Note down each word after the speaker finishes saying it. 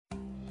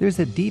There's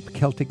a deep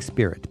Celtic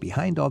spirit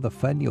behind all the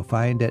fun you'll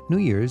find at New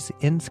Year's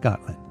in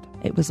Scotland.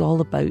 It was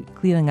all about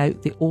clearing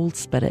out the old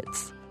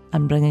spirits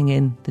and bringing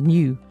in the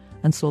new.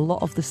 And so a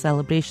lot of the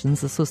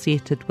celebrations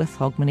associated with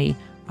Hogmanay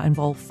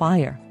involve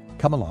fire.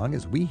 Come along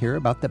as we hear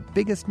about the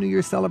biggest New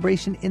Year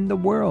celebration in the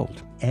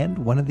world and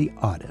one of the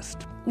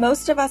oddest.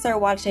 Most of us are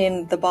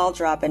watching the ball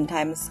drop in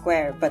Times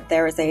Square, but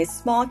there is a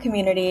small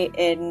community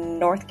in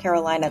North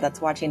Carolina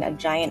that's watching a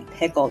giant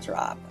pickle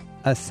drop.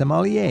 A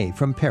sommelier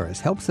from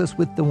Paris helps us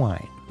with the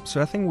wine. So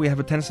I think we have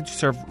a tendency to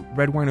serve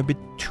red wine a bit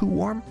too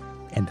warm.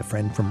 And a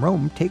friend from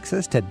Rome takes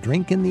us to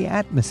drink in the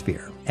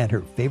atmosphere at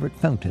her favorite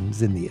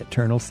fountains in the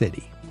Eternal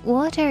City.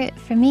 Water,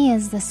 for me,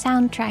 is the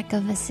soundtrack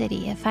of a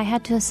city. If I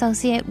had to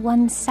associate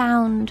one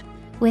sound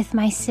with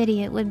my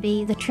city, it would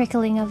be the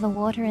trickling of the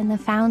water in the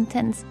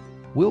fountains.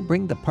 We'll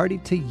bring the party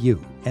to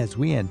you as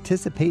we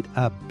anticipate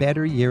a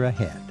better year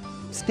ahead.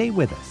 Stay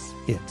with us.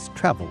 It's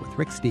Travel with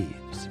Rick Steves.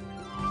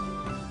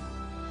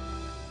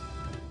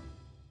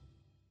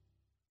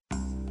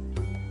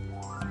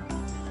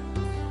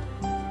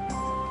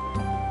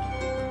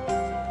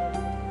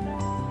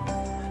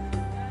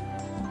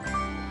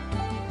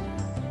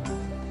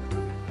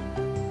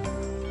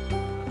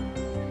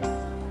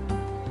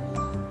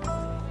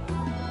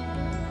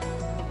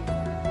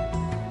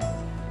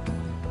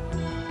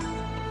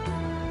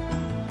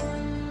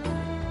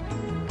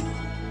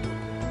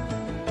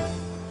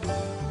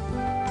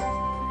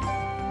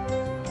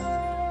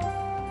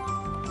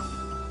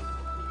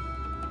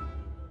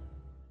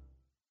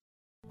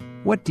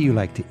 What do you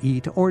like to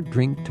eat or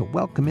drink to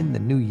welcome in the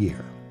new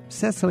year?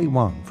 Cecily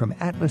Wong from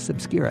Atlas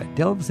Obscura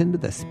delves into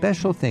the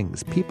special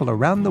things people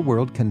around the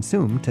world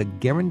consume to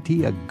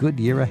guarantee a good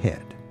year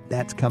ahead.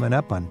 That's coming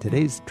up on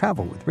today's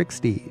Travel with Rick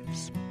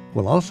Steves.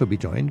 We'll also be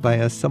joined by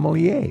a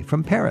sommelier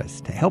from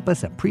Paris to help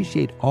us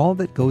appreciate all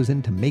that goes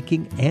into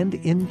making and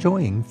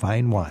enjoying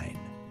fine wine.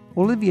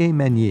 Olivier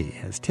Magnier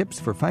has tips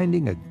for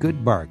finding a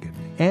good bargain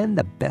and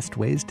the best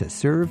ways to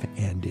serve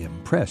and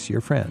impress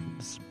your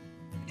friends.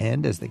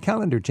 And as the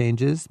calendar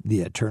changes, the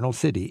Eternal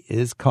City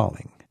is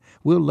calling.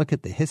 We'll look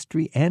at the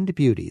history and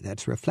beauty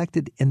that's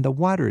reflected in the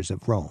waters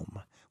of Rome,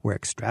 where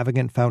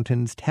extravagant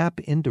fountains tap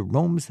into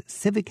Rome's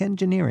civic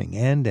engineering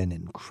and an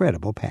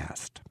incredible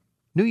past.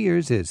 New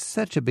Year's is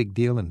such a big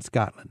deal in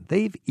Scotland,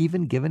 they've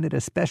even given it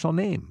a special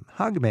name,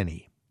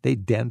 Hogmanay. They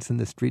dance in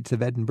the streets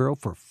of Edinburgh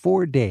for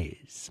 4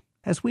 days.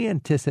 As we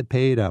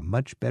anticipate a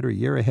much better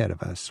year ahead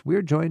of us,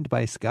 we're joined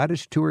by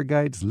Scottish tour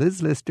guides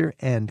Liz Lister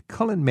and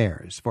Cullen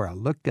Mayers for a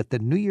look at the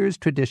New Year's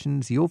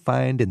traditions you'll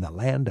find in the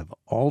land of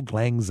Auld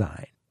Lang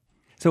Syne.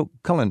 So,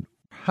 Cullen,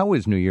 how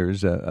is New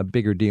Year's a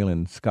bigger deal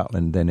in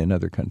Scotland than in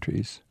other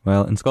countries?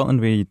 Well, in Scotland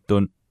we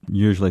don't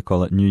usually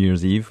call it New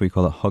Year's Eve, we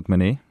call it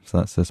Hogmanay, so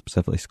that's a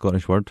specifically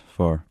Scottish word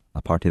for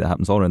a party that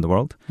happens all around the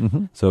world.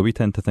 Mm-hmm. So we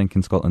tend to think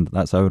in Scotland that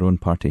that's our own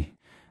party.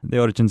 The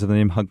origins of the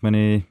name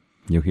Hogmanay,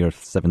 you'll hear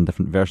 7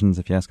 different versions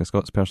if you ask a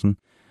Scots person,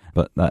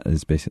 but that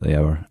is basically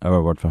our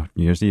word for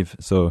New Year's Eve.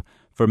 So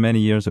for many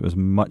years it was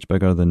much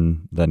bigger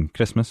than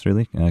Christmas,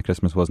 really.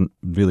 Christmas wasn't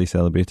really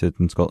celebrated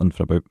in Scotland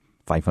for about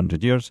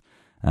 500 years,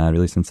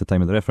 really since the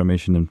time of the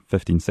Reformation in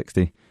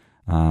 1560,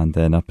 and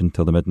then up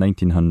until the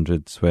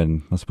mid-1900s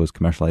when, I suppose,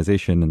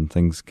 commercialisation and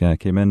things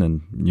came in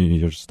and New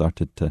Year's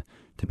started to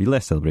be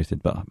less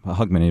celebrated. But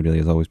Hogmanay really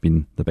has always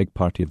been the big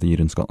party of the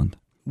year in Scotland.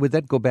 Would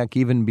that go back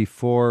even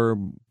before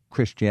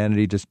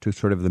Christianity, just to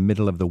sort of the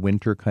middle of the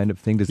winter kind of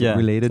thing? Does it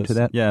related to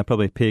that? Yeah,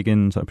 probably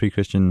pagan, sort of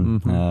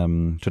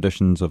pre-Christian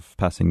traditions of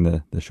passing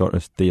the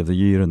shortest day of the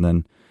year and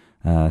then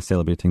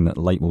celebrating that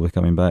light will be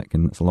coming back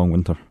and it's a long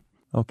winter.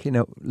 Okay,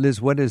 now,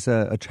 Liz, what is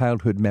a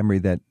childhood memory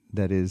that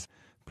is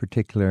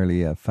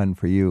particularly fun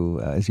for you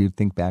as you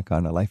think back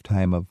on a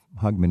lifetime of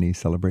Hogmanay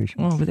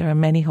celebrations? Oh, there are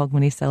many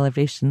Hogmanay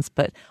celebrations,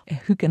 but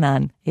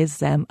Huguenan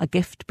is a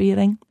gift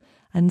bearing.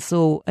 And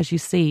so, as you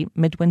say,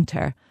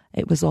 midwinter,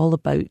 it was all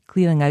about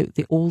clearing out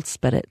the old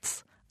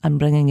spirits and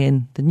bringing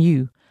in the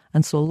new.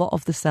 And so a lot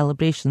of the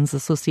celebrations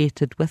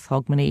associated with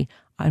Hogmanay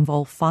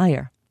involve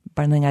fire,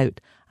 burning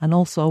out, and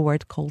also a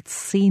word called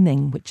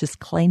seining, which is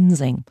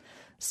cleansing.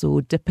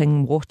 So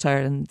dipping water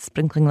and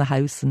sprinkling the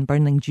house and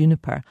burning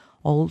juniper,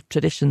 all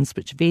traditions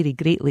which vary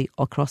greatly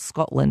across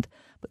Scotland.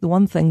 But the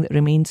one thing that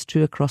remains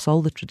true across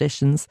all the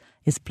traditions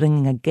is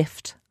bringing a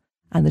gift.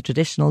 And the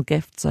traditional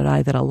gifts are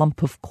either a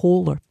lump of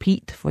coal or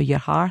peat for your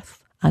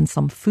hearth and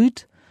some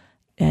food.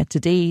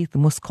 Today, the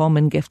most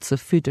common gifts of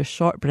food are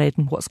shortbread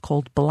and what's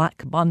called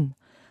black bun.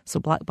 So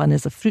black bun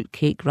is a fruit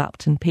cake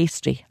wrapped in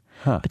pastry.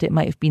 But it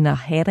might have been a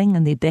herring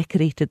and they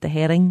decorated the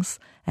herrings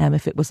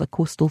if it was a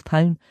coastal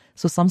town.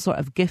 So some sort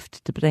of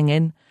gift to bring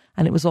in.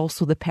 And it was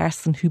also the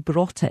person who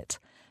brought it.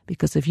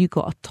 Because if you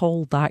got a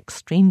tall, dark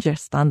stranger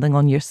standing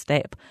on your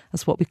step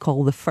as what we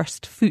call the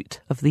first foot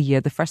of the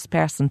year, the first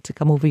person to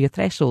come over your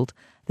threshold,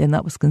 then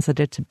that was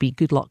considered to be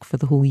good luck for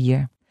the whole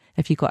year.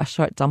 If you got a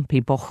short,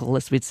 dumpy bochel,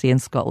 as we'd say in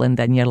Scotland,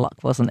 then your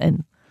luck wasn't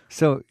in.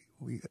 So,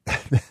 wait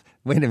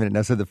a minute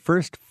now. So the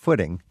first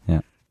footing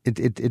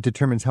It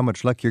determines how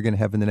much luck you're going to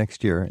have in the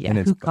next year. Yeah, and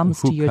who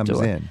comes to your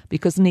door. In.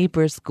 Because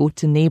neighbours go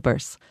to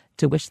neighbours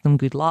to wish them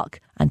good luck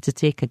and to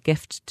take a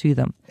gift to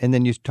them. And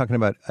then you're talking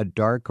about a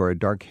dark or a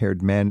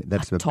dark-haired man.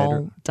 That's a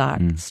tall,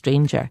 dark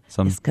stranger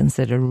is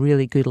considered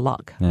really good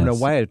luck. Yes. Now,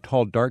 why a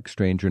tall, dark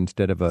stranger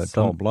instead of a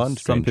tall, blonde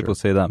stranger? Some people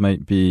say that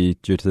might be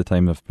due to the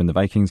time of when the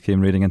Vikings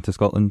came raiding into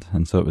Scotland,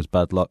 and so it was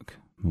bad luck.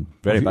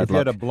 Very bad luck. If you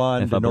had a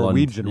blonde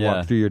Norwegian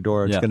walk through your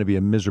door, it's going to be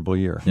a miserable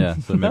year. Yeah,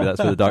 so maybe that's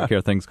where the dark hair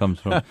things comes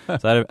from.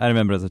 So I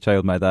remember as a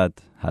child, my dad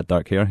had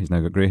dark hair. He's now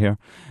got grey hair,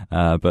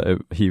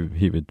 but he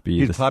would be.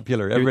 He's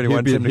popular. Everybody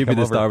wants him to come over. He'd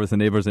be the star with the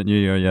neighbours at New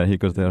Year. Yeah, he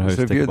goes to their house.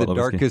 So if you're the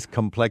darkest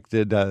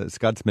complected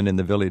Scotsman in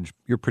the village,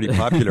 you're pretty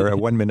popular at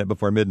 1 minute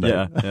before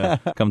midnight. Yeah.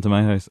 Come to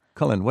my house.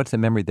 Cullen, what's a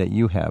memory that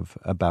you have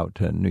about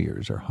New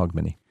Year's or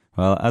Hogmanay?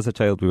 Well, as a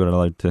child, we were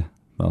allowed to.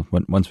 Well,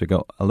 once we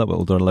got a little bit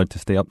older, allowed to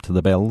stay up to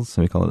the bells,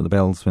 so we call it the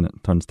bells when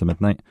it turns to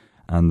midnight.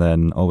 And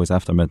then always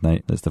after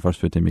midnight, as the first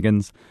food time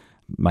begins,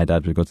 my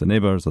dad would go to the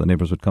neighbours, or the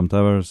neighbours would come to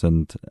ours.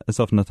 And it's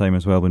often a time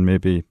as well when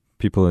maybe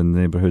people in the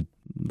neighbourhood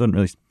don't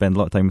really spend a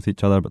lot of time with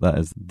each other, but that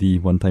is the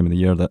one time of the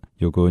year that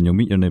you'll go and you'll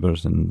meet your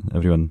neighbours and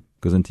everyone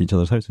goes into each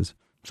other's houses.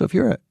 So if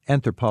you're an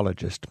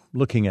anthropologist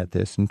looking at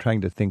this and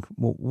trying to think,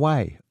 well,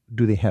 why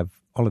do they have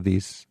all of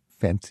these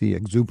fancy,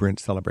 exuberant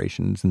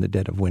celebrations in the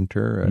dead of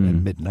winter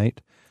and midnight?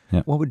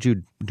 Yeah. What would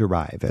you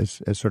derive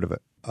as sort of an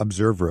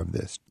observer of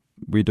this?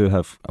 We do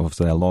have,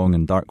 obviously, a long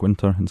and dark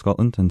winter in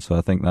Scotland, and so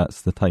I think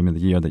that's the time of the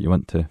year that you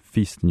want to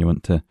feast and you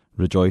want to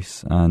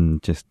rejoice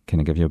and just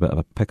kind of give you a bit of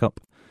a pick-up.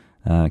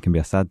 It can be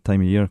a sad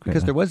time of year.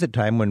 Because there was a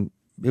time when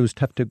it was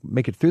tough to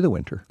make it through the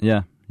winter.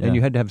 Yeah. And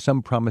you had to have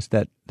some promise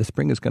that the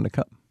spring is going to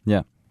come.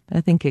 Yeah.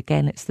 I think,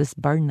 again, it's this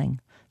burning,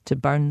 to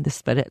burn the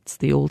spirits,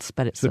 the old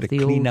spirits of the old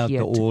year. So to clean out the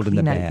old and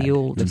the bad.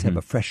 Let's have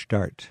a fresh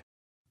start.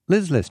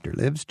 Liz Lister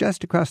lives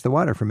just across the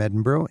water from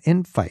Edinburgh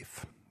in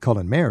Fife.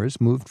 Colin Mayers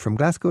moved from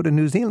Glasgow to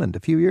New Zealand a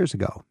few years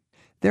ago.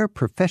 They're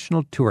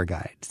professional tour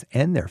guides,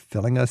 and they're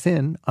filling us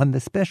in on the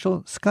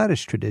special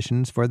Scottish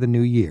traditions for the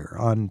new year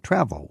on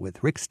Travel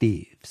with Rick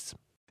Steves.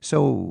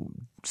 So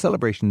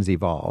celebrations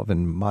evolve,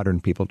 and modern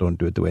people don't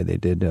do it the way they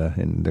did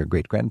in their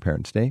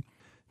great-grandparents' day.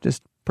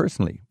 Just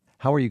personally,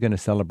 how are you going to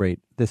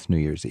celebrate this New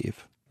Year's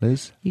Eve?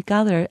 Liz? You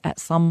gather at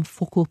some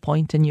focal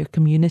point in your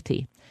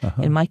community.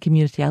 In my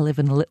community, I live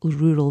in a little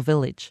rural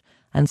village,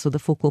 and so the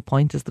focal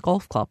point is the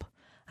golf club.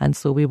 And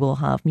so we will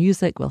have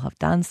music, we'll have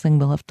dancing,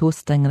 we'll have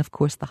toasting, and of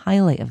course the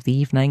highlight of the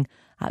evening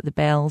at the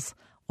bells,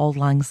 Auld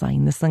Lang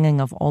Syne. The singing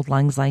of Auld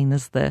Lang Syne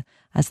as the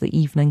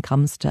evening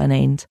comes to an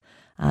end.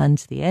 And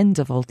the end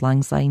of Auld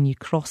Lang Syne, you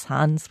cross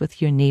hands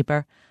with your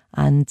neighbour,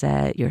 and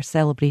you're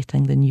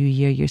celebrating the new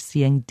year. You're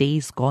seeing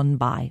Days Gone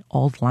By,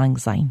 Auld Lang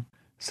Syne.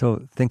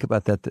 So think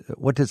about that.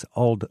 What does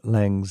Auld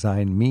Lang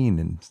Syne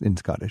mean in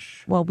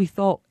Scottish? Well, we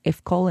thought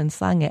if Colin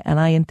sang it and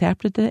I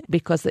interpreted it,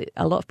 because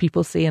a lot of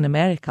people say in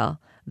America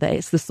that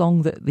it's the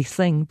song that they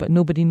sing, but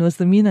nobody knows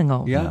the meaning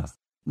of. Yeah.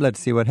 Let's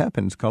see what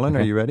happens. Colin,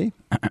 Are you ready?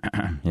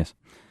 Yes.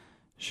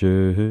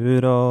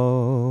 Should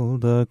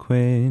old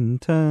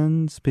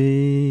acquaintance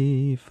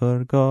be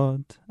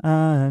forgot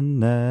and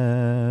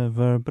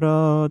never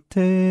brought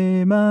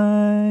to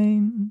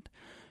mind?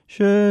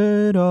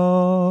 Should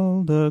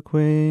old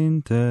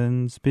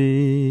acquaintance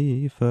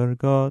be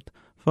forgot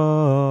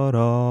for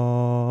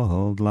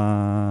Auld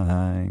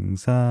Lang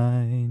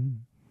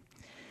Syne?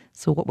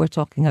 So what we're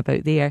talking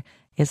about there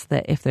is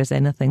that if there's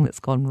anything that's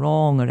gone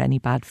wrong or any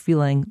bad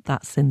feeling,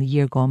 that's in the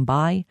year gone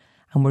by,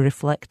 and we're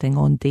reflecting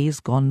on days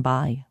gone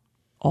by.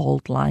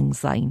 Auld Lang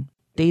Syne.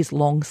 Days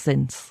long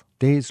since.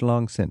 Days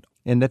long since.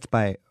 And that's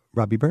by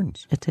Robbie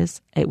Burns. It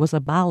is. It was a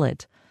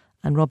ballad.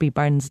 And Robbie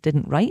Burns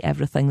didn't write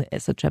everything that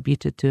it's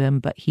attributed to him,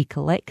 but he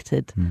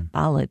collected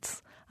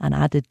ballads and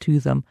added to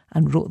them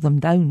and wrote them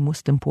down,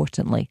 most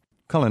importantly.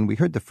 Colin, we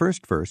heard the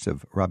first verse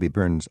of Robbie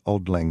Burns'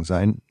 Auld Lang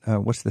Syne.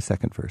 What's the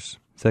second verse?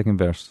 Second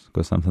verse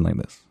goes something like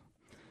this.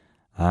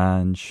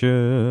 And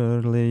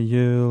surely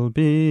you'll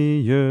be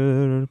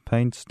your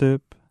pint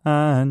stoup,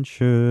 and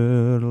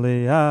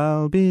surely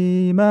I'll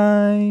be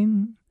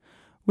mine.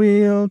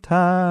 We'll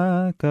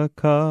tak a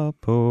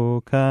cup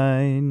o'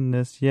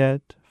 kindness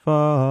yet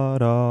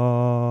for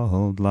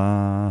Auld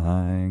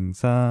Lang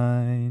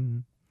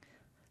Syne.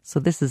 So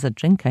this is a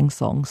drinking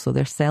song, so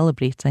they're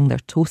celebrating, they're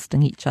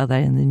toasting each other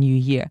in the new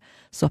year.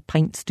 So a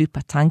pint stoup,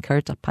 a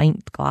tankard, a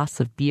pint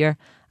glass of beer,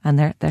 and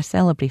they're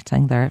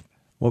celebrating their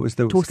What was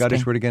the toasting.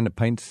 Scottish word again? A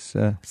pint's...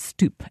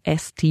 Stoup,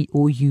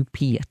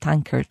 S-T-O-U-P, a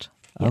tankard.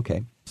 Yep.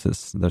 Okay. So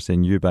they're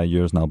saying you buy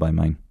yours and I'll buy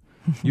mine.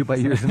 You buy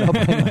yours and I'll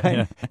buy mine.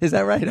 Yeah. Is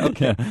that right?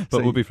 Okay. Yeah, but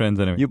so we'll be friends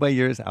anyway. You buy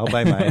yours, I'll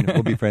buy mine.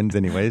 We'll be friends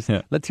anyways.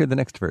 Yeah. Let's hear the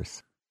next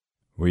verse.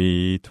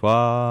 We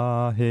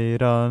twa hae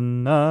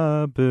run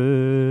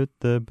aboot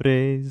the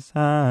braes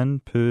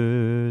and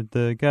put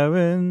the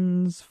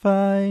gowans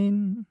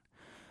fine,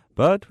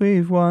 but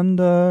we've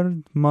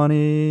wandered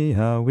mony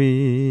a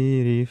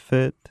weary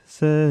fit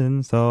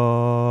since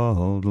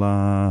Auld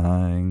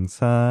Lang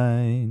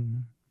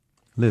Syne.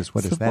 Liz,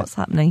 what is that? So what's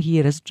happening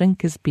here is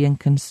drink is being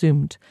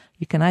consumed.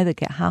 You can either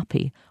get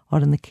happy or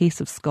in the case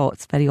of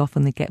Scots, very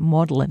often they get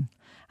maudlin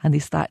and they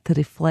start to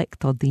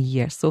reflect on the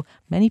year. So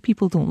many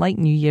people don't like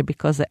New Year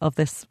because of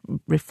this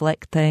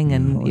reflecting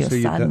and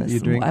sadness.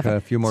 You drink and whatever.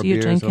 a few more so you're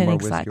beers, drinking, or more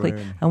exactly.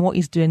 whiskey. And what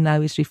he's doing now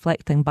is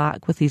reflecting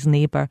back with his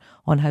neighbour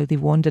on how they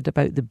wandered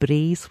about the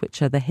braes,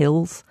 which are the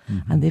hills,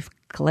 and they've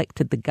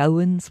collected the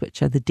gowans,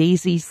 which are the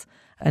daisies,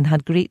 and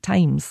had great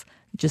times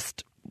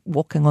just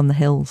walking on the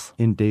hills.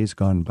 In days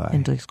gone by.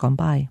 In days gone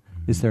by.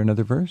 Is there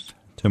another verse?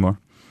 2 more.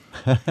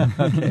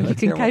 Okay, You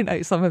can count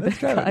out some of the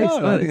guys.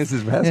 I think this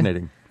is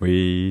fascinating.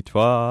 We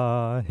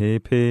twa hae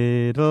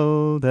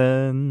paddled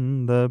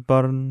in the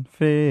burn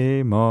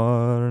frae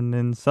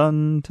morning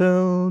sun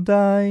till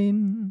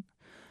dine,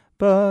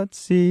 but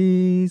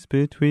seas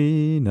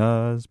between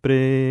us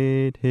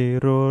braid hae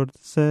roared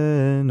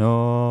sin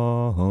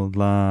Auld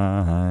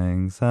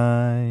Lang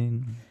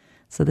Syne.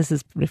 So this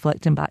is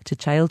reflecting back to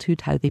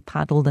childhood, how they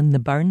paddled in the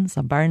burns.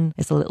 A burn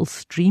is a little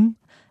stream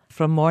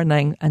from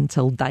morning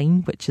until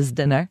dine, which is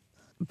dinner.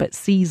 But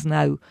seas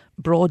now,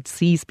 broad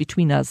seas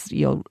between us,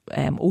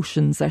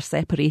 oceans are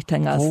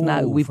separating us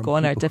now. We've from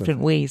gone our people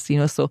different ways,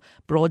 so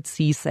broad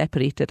seas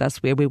separated us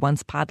where we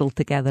once paddled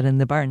together in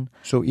the burn.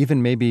 So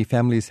even maybe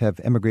families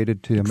have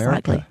emigrated to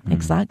America.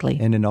 Exactly.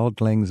 And in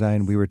Auld Lang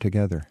Syne, we were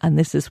together. And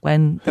this is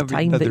when the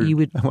time that you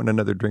would... I want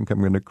another drink, I'm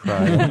going to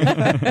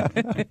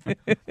cry.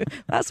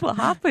 That's what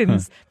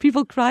happens.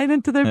 People crying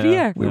into their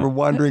beer. We were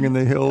wandering in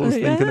the hills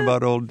thinking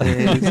about old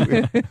days.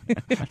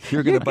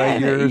 You're going to buy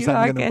yours,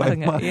 I'm going to buy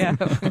mine. Yeah.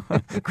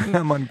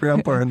 Grandma and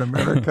Grandpa in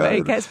America. But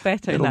it gets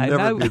better It'll now.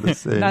 Never be the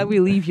same. Now we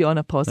leave you on a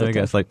I positive.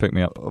 think it's like pick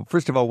me up.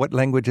 First of all, what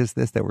language is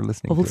this that we're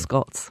listening Old to?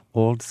 Scots.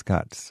 Old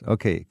Scots.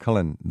 Okay,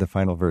 Cullen, the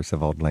final verse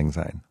of Auld Lang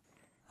Syne.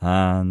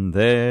 And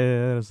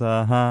there's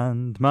a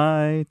hand,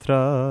 my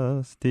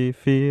trusty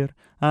fear,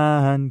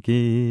 and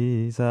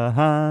gie's a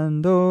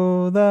hand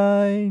o'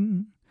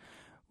 thine.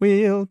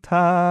 We'll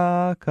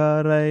tak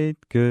a right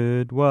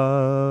good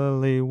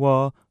wally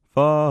wa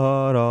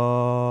for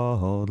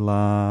Auld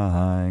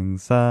Lang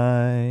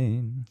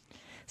Syne.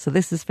 So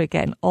this is for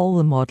getting all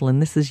the modelling.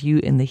 This is you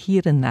in the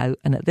here and now.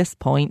 And at this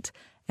point,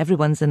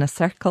 everyone's in a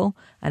circle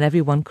and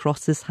everyone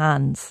crosses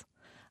hands.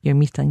 You're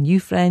meeting new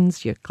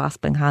friends, you're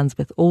clasping hands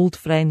with old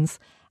friends,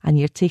 and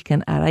you're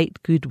taking a right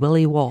good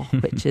willy waw,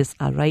 which is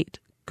a right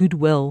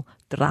goodwill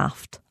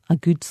draught, a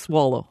good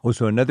swallow. Oh,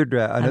 so another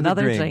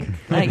drink.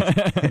 Right.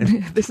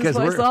 This is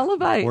what it's all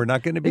about. We're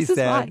not going to be This is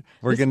sad. why.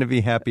 We're going to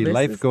be happy.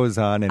 Life goes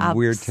on and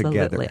we're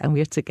together. Absolutely, and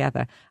we're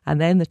together. And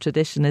then the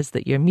tradition is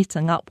that you're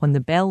meeting up when the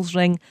bells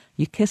ring,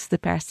 you kiss the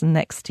person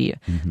next to you.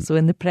 So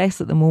in the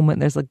press at the moment,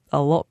 there's a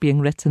lot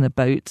being written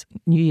about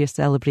New Year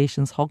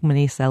celebrations,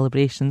 Hogmanay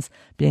celebrations,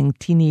 being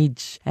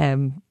teenage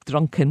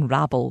drunken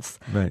rabbles.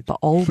 Right. But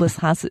always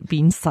has it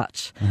been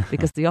such,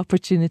 because the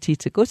opportunity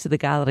to go to the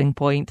gathering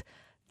point,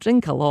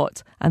 drink a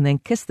lot, and then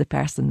kiss the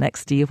person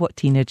next to you, what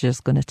teenager's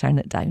going to turn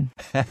it down?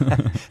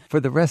 For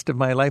the rest of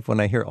my life, when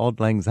I hear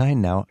Auld Lang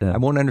Syne now, I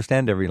won't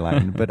understand every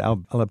line, but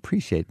I'll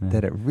appreciate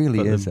that it really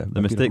But is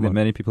the mistake that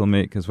many people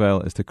make as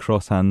well is to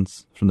cross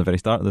hands from the very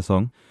start of the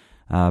song.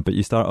 But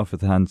you start off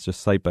with the hands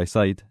just side by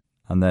side,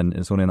 and then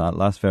it's only in that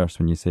last verse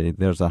when you say,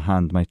 there's a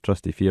hand, my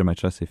trusty fear, my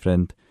trusty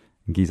friend,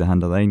 and gie's a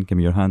hand of thine, give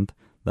me your hand.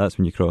 That's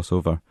when you cross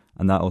over,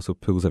 and that also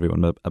pulls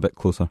everyone a bit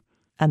closer.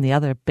 And the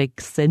other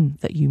big sin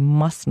that you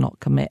must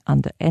not commit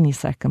under any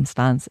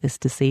circumstance is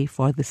to say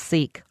for the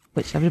sake,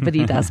 which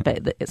everybody does,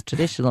 but it's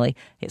traditionally,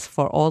 it's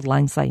for Auld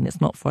Lang Syne. It's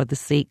not for the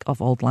sake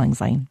of Auld Lang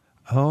Syne.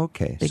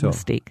 Okay, Big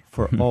mistake.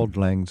 For Auld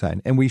Lang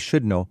Syne. And we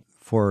should know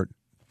for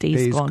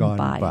days gone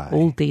by.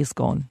 Old days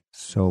gone.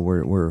 So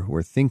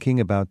we're thinking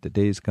about the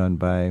days gone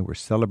by. We're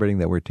celebrating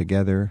that we're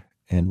together,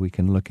 and we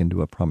can look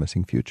into a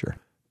promising future.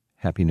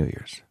 Happy New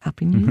Year's.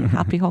 Happy New Year.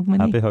 Happy Hogmanay.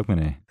 Happy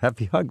Hogmanay.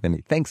 Happy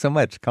Hogmanay. Thanks so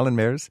much, Cullen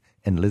Mayers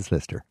and Liz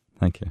Lister.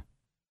 Thank you.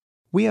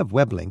 We have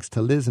web links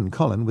to Liz and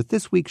Cullen with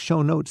this week's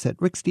show notes at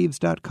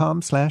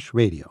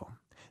ricksteves.com/radio.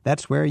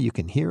 That's where you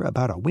can hear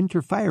about a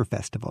winter fire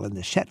festival in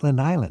the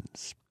Shetland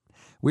Islands.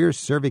 We're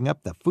serving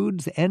up the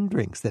foods and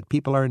drinks that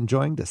people are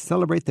enjoying to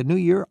celebrate the new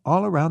year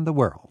all around the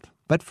world.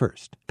 But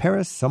first,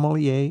 Paris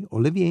sommelier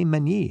Olivier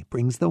Magnier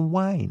brings the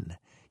wine.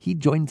 He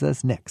joins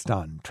us next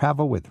on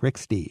Travel with Rick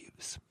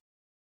Steves.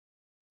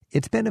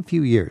 It's been a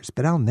few years,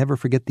 but I'll never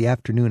forget the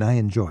afternoon I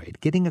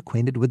enjoyed getting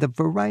acquainted with a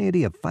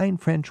variety of fine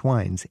French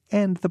wines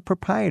and the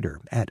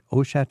proprietor at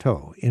Au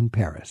Chateau in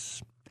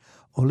Paris.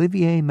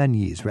 Olivier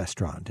Magnier's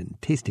restaurant and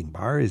tasting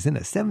bar is in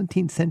a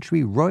 17th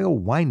century royal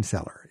wine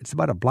cellar. It's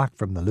about a block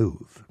from the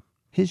Louvre.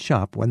 His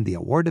shop won the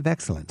Award of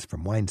Excellence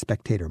from Wine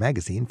Spectator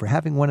magazine for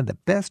having one of the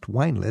best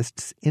wine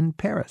lists in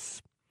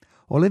Paris.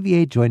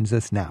 Olivier joins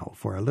us now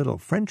for a little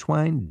French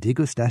wine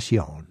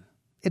degustation.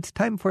 It's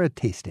time for a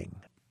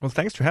tasting. Well,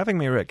 thanks for having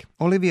me, Rick.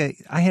 Olivier,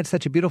 I had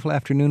such a beautiful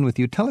afternoon with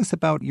you. Tell us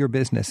about your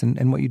business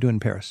and what you do in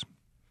Paris.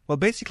 Well,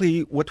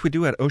 basically, what we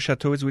do at Au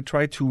Chateau is we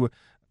try to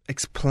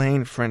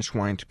explain French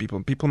wine to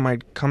people. People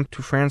might come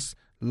to France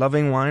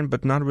loving wine,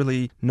 but not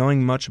really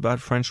knowing much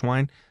about French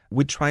wine.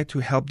 We try to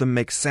help them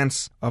make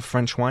sense of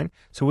French wine.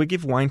 So we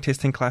give wine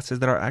tasting classes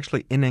that are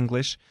actually in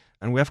English.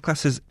 And we have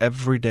classes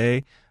every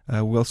day.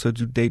 We also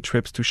do day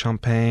trips to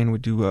Champagne. We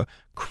do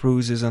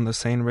cruises on the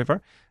Seine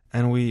River.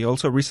 And we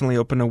also recently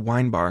opened a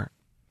wine bar.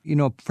 You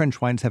know,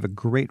 French wines have a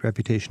great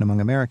reputation among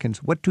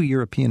Americans. What do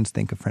Europeans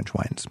think of French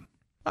wines?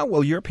 Oh,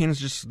 well, Europeans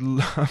just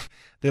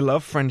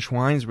love French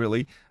wines,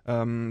 really.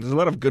 There's a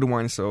lot of good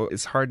wines, so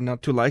it's hard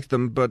not to like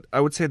them. But I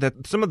would say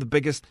that some of the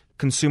biggest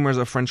consumers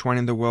of French wine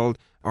in the world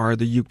are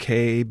the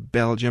UK,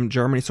 Belgium,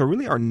 Germany. So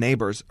really our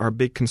neighbors are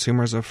big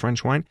consumers of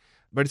French wine.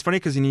 But it's funny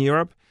because in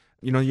Europe,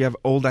 you know, you have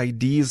old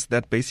IDs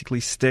that basically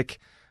stick.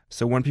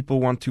 So when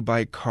people want to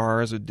buy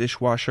cars or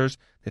dishwashers,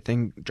 they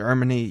think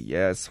Germany,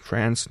 yes,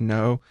 France,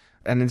 no.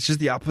 And it's just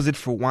the opposite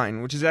for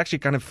wine, which is actually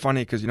kind of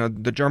funny because, you know,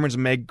 the Germans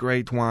make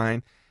great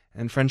wine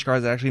and French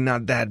cars are actually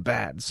not that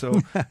bad.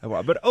 So,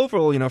 but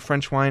overall, you know,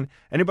 French wine,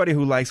 anybody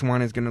who likes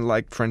wine is going to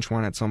like French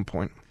wine at some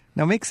point.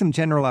 Now make some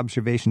general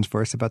observations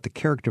for us about the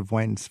character of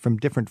wines from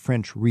different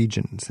French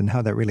regions and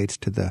how that relates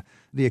to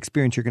the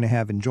experience you're going to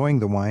have enjoying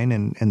the wine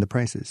and the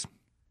prices.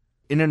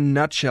 In a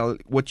nutshell,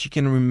 what you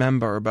can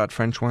remember about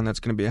French wine that's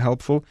going to be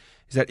helpful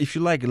is that if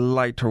you like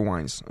lighter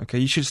wines, okay,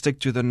 you should stick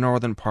to the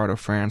northern part of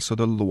France, so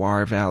the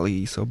Loire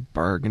Valley, so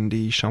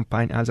Burgundy,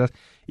 Champagne, Alsace.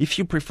 If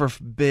you prefer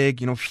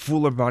big, you know,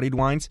 fuller-bodied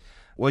wines,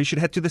 well, you should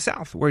head to the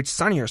south, where it's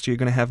sunnier, so you're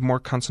going to have more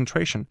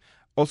concentration.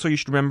 Also, you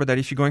should remember that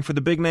if you're going for the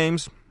big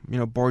names, you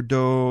know,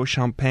 Bordeaux,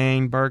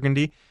 Champagne,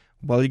 Burgundy,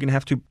 well, you're going to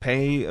have to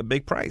pay a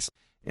big price.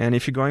 And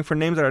if you're going for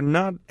names that are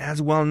not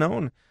as well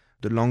known,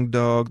 the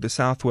Languedoc, the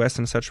Southwest,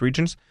 and such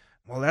regions,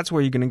 well, that's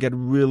where you're going to get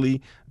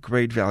really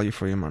great value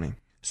for your money.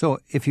 So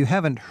if you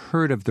haven't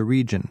heard of the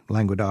region,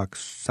 Languedoc,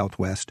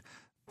 Southwest,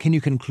 can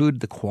you conclude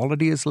the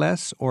quality is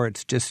less or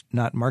it's just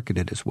not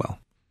marketed as well?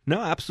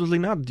 No, absolutely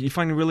not. You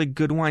find really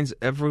good wines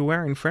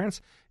everywhere in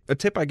France. A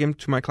tip I give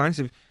to my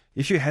clients,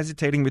 if you're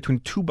hesitating between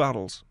two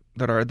bottles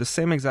that are at the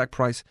same exact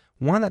price,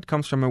 one that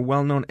comes from a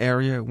well-known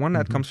area, one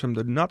that comes from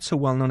the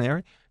not-so-well-known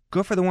area,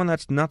 go for the one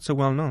that's not so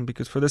well-known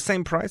because for the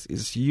same price,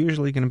 it's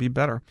usually going to be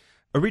better.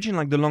 A region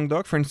like the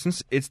Languedoc, for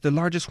instance, it's the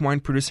largest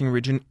wine-producing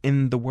region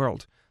in the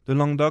world. The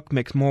Languedoc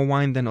makes more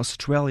wine than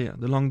Australia.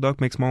 The Languedoc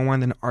makes more wine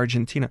than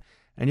Argentina.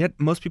 And yet,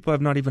 most people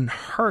have not even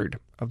heard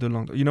of the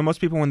Languedoc. You know, most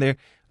people, when they're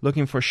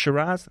looking for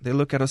Shiraz, they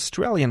look at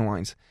Australian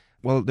wines.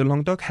 Well, the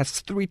Languedoc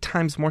has 3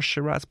 times more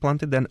Shiraz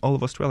planted than all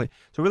of Australia.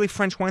 So really,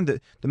 French wine,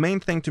 the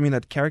main thing to me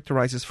that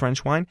characterizes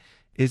French wine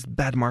is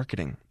bad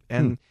marketing.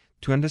 And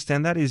to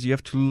understand that is you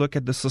have to look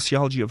at the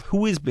sociology of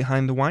who is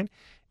behind the wine.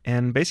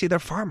 And basically, they're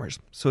farmers.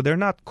 So they're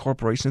not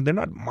corporations. They're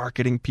not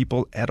marketing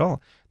people at all.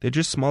 They're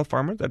just small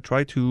farmers that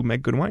try to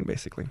make good wine,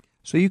 basically.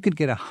 So you could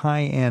get a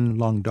high-end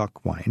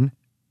Languedoc wine,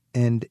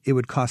 and it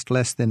would cost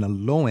less than a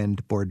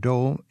low-end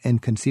Bordeaux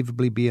and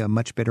conceivably be a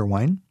much better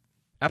wine?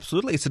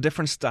 Absolutely. It's a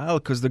different style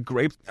because the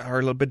grapes are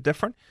a little bit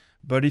different.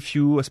 But if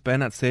you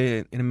spend, I'd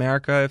say, in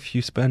America, if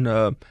you spend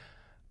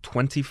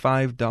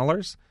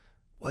 $25,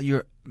 well,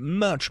 you're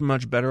much,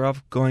 much better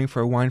off going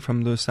for a wine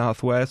from the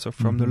Southwest or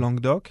from the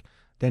Languedoc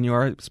than you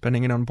are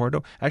spending it on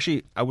Bordeaux.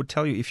 Actually, I would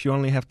tell you, if you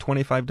only have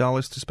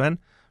 $25 to spend,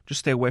 just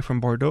stay away from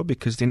Bordeaux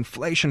because the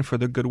inflation for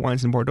the good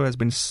wines in Bordeaux has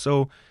been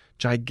so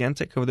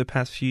gigantic over the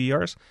past few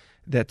years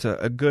that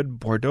a good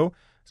Bordeaux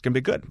is going to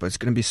be good, but it's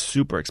going to be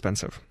super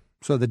expensive.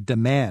 So the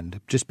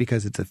demand, just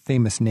because it's a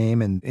famous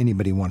name and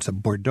anybody wants a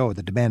Bordeaux,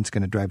 the demand's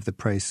going to drive the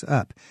price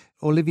up.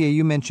 Olivier,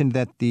 you mentioned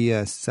that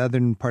the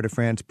southern part of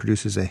France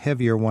produces a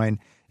heavier wine.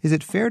 Is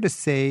it fair to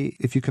say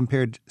if you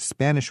compared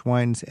Spanish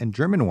wines and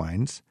German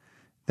wines,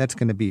 that's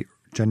going to be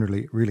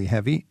generally really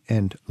heavy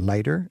and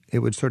lighter? It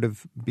would sort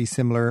of be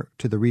similar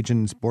to the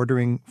regions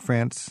bordering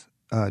France,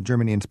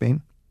 Germany, and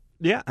Spain?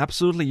 Yeah,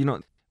 absolutely. You know,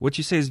 what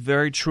you say is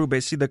very true.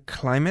 Basically, the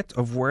climate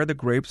of where the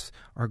grapes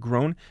are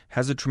grown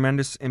has a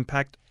tremendous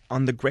impact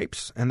on the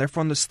grapes and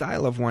therefore on the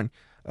style of wine.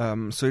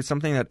 So it's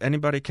something that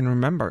anybody can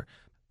remember.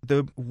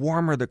 The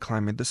warmer the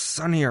climate, the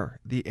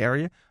sunnier the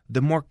area,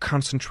 the more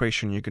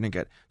concentration you're going to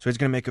get. So it's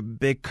going to make a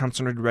big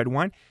concentrated red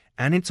wine,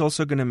 and it's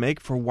also going to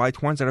make for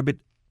white wines that are a bit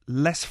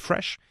less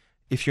fresh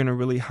if you're in a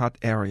really hot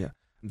area.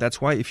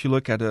 That's why if you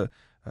look at a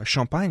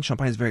Champagne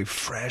is very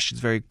fresh, it's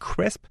very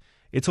crisp.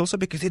 It's also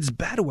because it's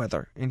bad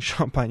weather in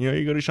Champagne. You know,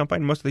 you go to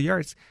Champagne most of the year,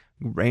 it's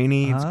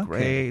rainy, it's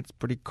gray, it's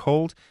pretty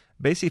cold.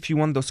 Basically, if you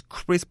want those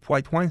crisp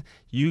white wines,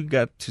 you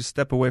got to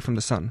step away from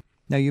the sun.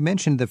 Now, you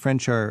mentioned the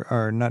French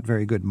are not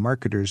very good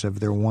marketers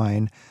of their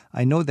wine.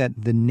 I know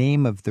that the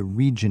name of the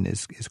region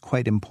is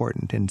quite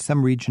important, and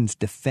some regions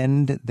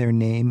defend their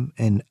name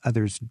and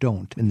others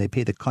don't, and they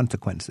pay the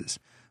consequences.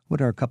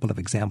 What are a couple of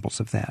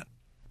examples of that?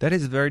 That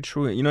is very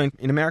true. You know,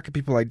 in America,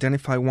 people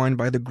identify wine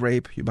by the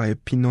grape. You buy a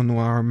Pinot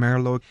Noir,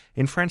 Merlot.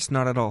 In France,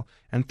 not at all.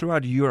 And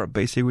throughout Europe,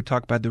 basically, we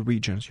talk about the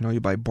regions. You know,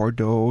 you buy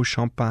Bordeaux,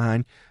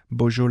 Champagne,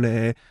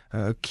 Beaujolais,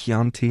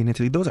 Chianti in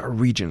Italy. Those are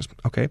regions,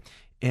 okay?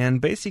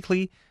 And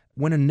basically,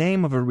 when a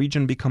name of a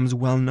region becomes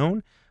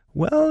well-known,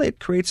 well, it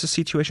creates a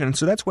situation. And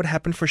so that's what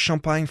happened for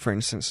Champagne, for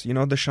instance. You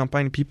know, the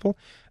Champagne people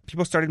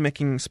started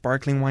making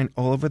sparkling wine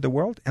all over the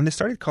world, and they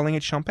started calling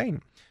it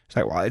Champagne. It's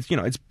like,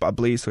 well, it's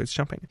bubbly, so it's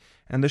Champagne.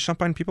 And the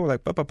Champagne people were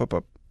like,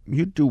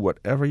 you do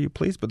whatever you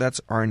please, but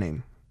that's our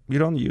name. You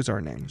don't use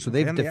our name. So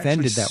they've And they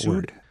defended actually that sued.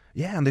 word.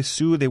 Yeah, and they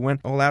sued. They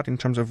went all out in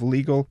terms of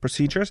legal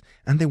procedures,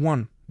 and they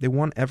won. They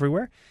won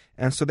everywhere.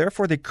 And so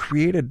therefore they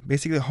created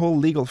basically a whole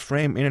legal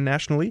frame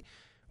internationally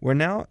where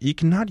now you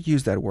cannot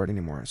use that word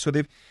anymore. So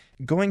they've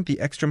going the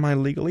extra mile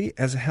legally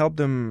has helped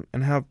them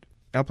and helped,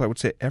 I would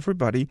say,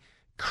 everybody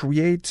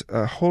create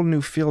a whole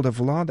new field of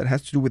law that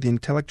has to do with the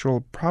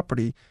intellectual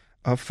property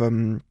of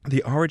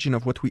the origin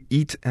of what we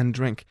eat and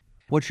drink.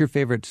 What's your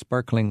favorite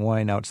sparkling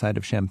wine outside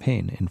of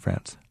Champagne in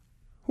France?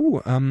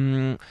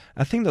 I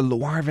think the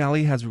Loire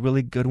Valley has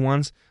really good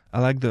ones. I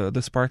like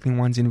the sparkling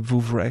wines in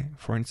Vouvray,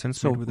 for instance.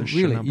 So with the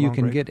really, Chenin you Blanc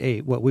can grape.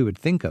 get what we would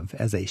think of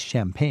as a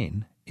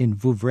Champagne in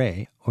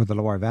Vouvray or the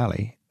Loire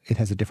Valley. It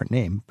has a different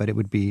name, but it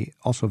would be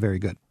also very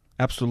good.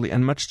 Absolutely,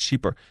 and much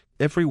cheaper.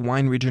 Every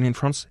wine region in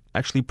France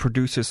actually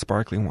produces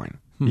sparkling wine.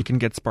 You can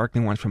get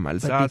sparkling wine from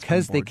Alsace. But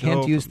because from they can't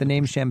Bordeaux, use the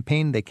name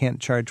Champagne, they can't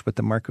charge what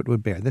the market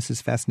would bear. This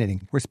is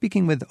fascinating. We're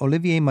speaking with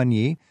Olivier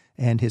Meunier,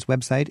 and his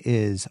website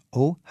is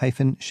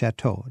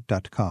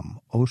o-chateau.com.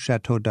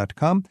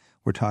 o-chateau.com.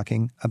 We're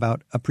talking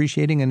about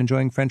appreciating and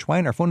enjoying French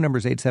wine. Our phone number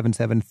is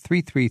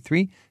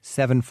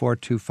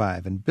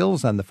 877-333-7425. And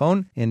Bill's on the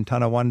phone in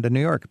Tonawanda,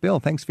 New York. Bill,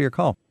 thanks for your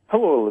call.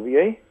 Hello,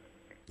 Olivier.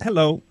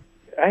 Hello.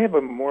 I have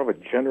more of a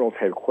general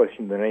type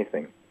question than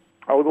anything.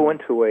 I will go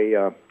into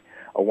a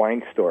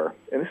wine store,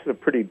 and this is a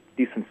pretty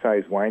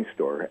decent-sized wine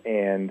store,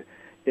 and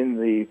in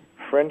the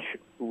French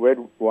red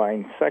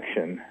wine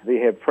section, they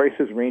have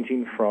prices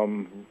ranging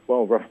from,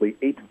 roughly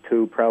 8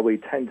 to probably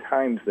 10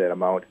 times that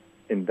amount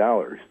in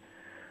dollars,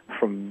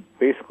 from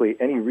basically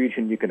any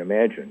region you can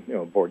imagine,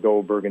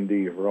 Bordeaux,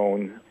 Burgundy,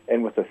 Rhone,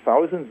 and with the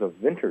thousands of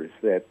vintners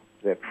that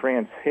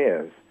France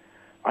has,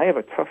 I have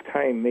a tough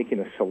time making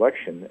a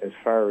selection as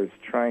far as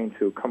trying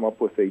to come up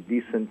with a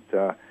decent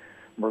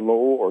Merlot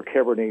or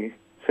Cabernet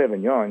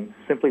Sauvignon,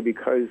 simply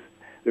because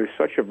there's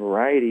such a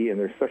variety and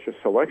there's such a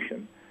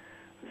selection.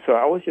 So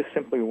I was just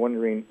simply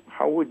wondering,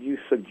 how would you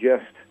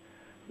suggest,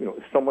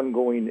 someone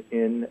going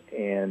in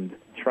and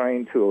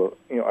trying to,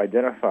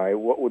 identify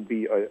what would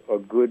be a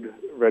good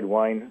red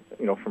wine,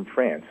 from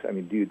France? I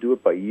mean, do you do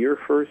it by year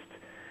first?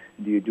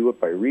 Do you do it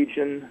by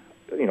region?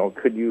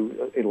 Could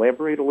you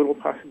elaborate a little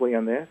possibly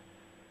on that?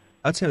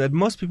 I'd say that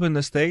most people in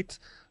the States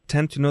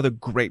tend to know the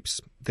grapes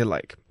they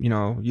like.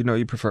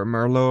 You prefer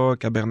Merlot,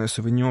 Cabernet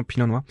Sauvignon,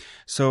 Pinot Noir.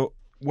 So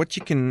what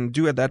you can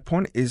do at that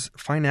point is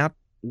find out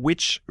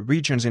which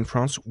regions in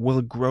France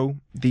will grow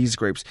these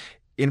grapes.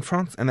 In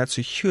France, and that's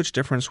a huge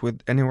difference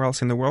with anywhere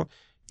else in the world,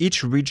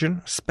 each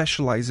region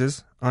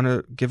specializes on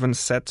a given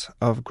set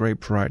of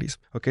grape varieties.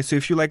 Okay, so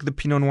if you like the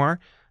Pinot Noir,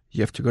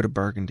 you have to go to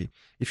Burgundy.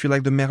 If you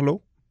like the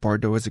Merlot,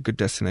 Bordeaux is a good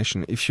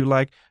destination. If you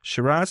like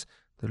Shiraz,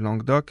 the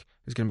Languedoc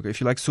is going to be good.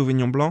 If you like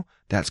Sauvignon Blanc,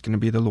 that's going to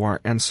be the Loire,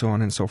 and so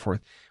on and so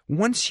forth.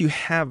 Once you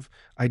have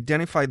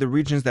identified the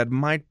regions that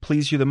might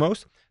please you the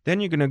most, then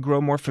you're going to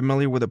grow more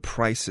familiar with the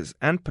prices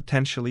and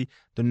potentially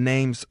the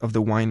names of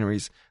the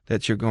wineries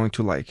that you're going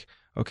to like.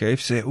 Okay, if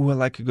you say, I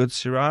like a good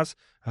Shiraz.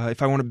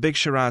 If I want a big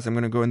Shiraz, I'm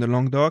going to go in the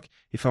Languedoc.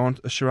 If I want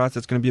a Shiraz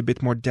that's going to be a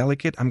bit more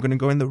delicate, I'm going to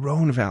go in the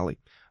Rhone Valley.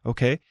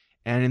 Okay?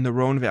 And in the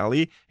Rhone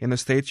Valley, in the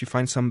States, you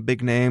find some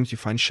big names. You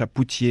find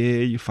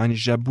Chapoutier, you find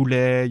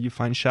Jaboulet, you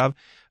find Chave.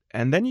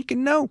 And then you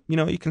can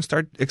you can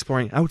start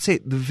exploring. I would say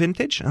the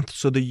vintage,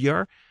 so the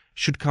year,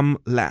 should come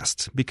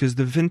last, because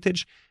the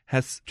vintage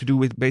has to do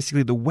with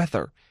basically the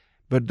weather,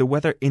 but the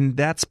weather in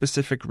that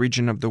specific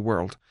region of the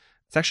world.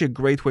 It's actually a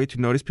great way to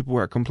notice people who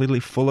are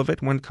completely full of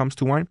it when it comes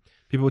to wine.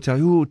 People will tell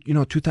you,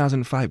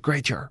 2005,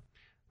 great year.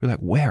 You're like,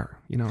 where?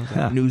 Is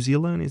that New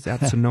Zealand? Is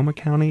that Sonoma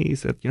County?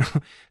 Is that,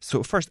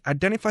 So first,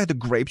 identify the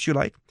grapes you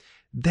like.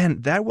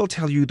 Then that will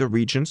tell you the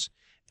regions.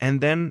 And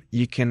then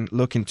you can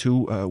look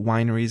into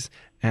wineries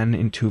and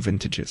into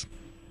vintages.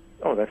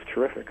 Oh, that's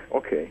terrific.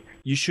 Okay.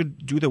 You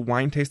should do the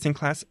wine tasting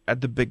class at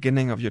the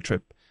beginning of your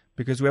trip,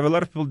 because we have a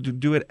lot of people who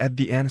do it at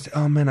the end and say,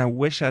 oh man, I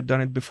wish I had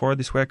done it before.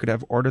 This way I could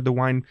have ordered the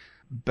wine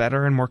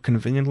better and more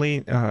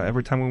convenently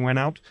every time we went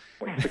out.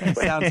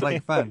 Sounds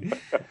like fun.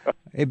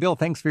 Hey, Bill,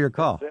 thanks for your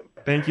call.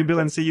 Thank you, Bill,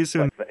 and see you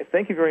soon.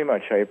 Thank you very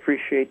much. I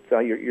appreciate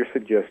your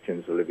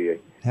suggestions, Olivier.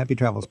 Happy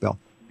travels, Bill.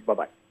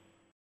 Bye-bye.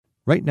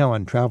 Right now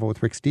on Travel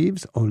with Rick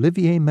Steves,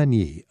 Olivier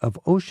Meunier of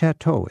Au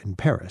Chateau in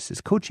Paris is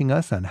coaching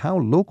us on how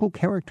local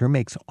character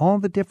makes all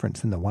the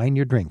difference in the wine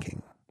you're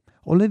drinking.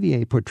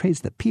 Olivier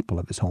portrays the people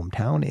of his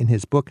hometown in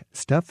his book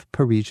Stuff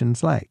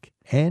Parisians Like,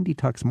 and he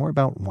talks more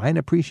about wine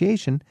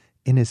appreciation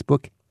in his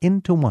book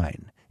Into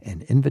Wine,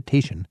 An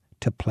Invitation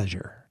to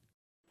Pleasure.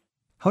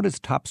 How does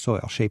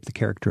topsoil shape the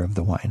character of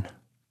the wine?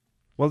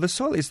 Well, the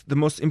soil is the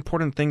most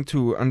important thing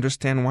to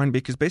understand wine,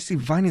 because basically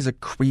vine is a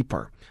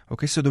creeper.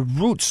 Okay, so the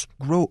roots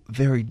grow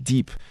very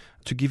deep.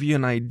 To give you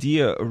an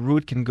idea, a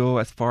root can go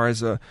as far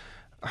as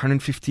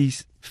 150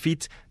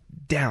 feet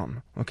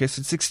down. Okay, so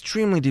it's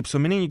extremely deep. So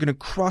meaning you're going to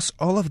cross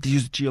all of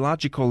these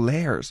geological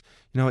layers,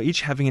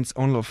 each having its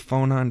own little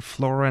fauna and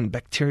flora and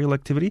bacterial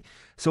activity.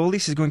 So all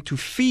this is going to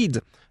feed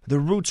the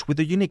roots with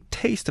a unique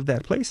taste of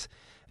that place.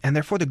 And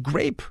therefore the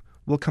grape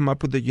will come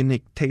up with a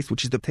unique taste,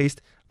 which is the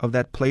taste of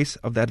that place,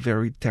 of that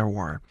very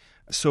terroir.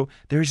 So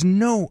there is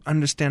no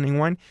understanding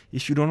wine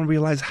if you don't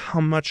realize how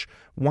much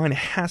wine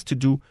has to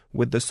do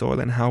with the soil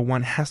and how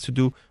wine has to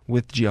do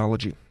with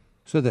geology.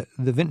 So the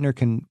vintner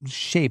can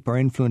shape or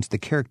influence the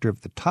character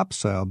of the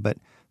topsoil, but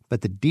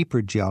the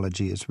deeper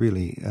geology is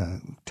really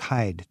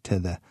tied to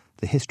the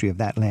history of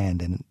that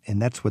land,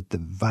 and that's what the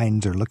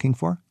vines are looking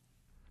for?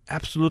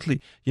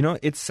 Absolutely.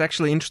 It's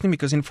actually interesting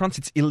because in France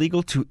it's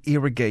illegal to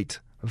irrigate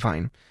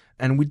vine.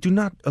 And we do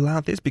not allow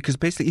this because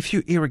basically if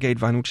you irrigate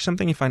vine, which is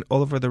something you find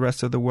all over the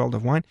rest of the world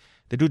of wine,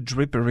 they do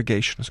drip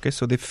irrigation. Okay,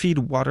 so they feed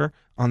water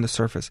on the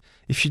surface.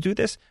 If you do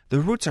this,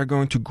 the roots are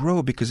going to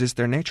grow because it's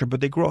their nature,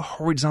 but they grow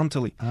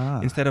horizontally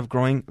instead of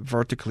growing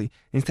vertically,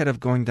 instead of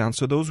going down.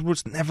 So those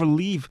roots never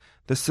leave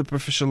the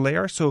superficial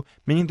layer. So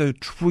meaning the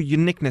true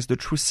uniqueness, the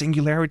true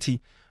singularity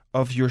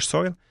of your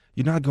soil,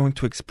 you're not going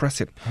to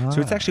express it.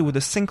 So it's actually with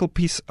a single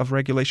piece of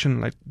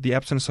regulation, like the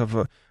absence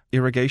of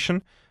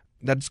irrigation,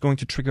 that's going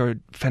to trigger a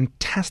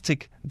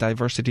fantastic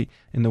diversity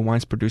in the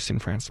wines produced in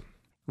France.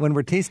 When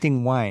we're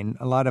tasting wine,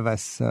 a lot of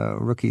us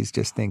rookies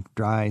just think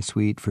dry,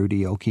 sweet,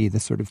 fruity, oaky,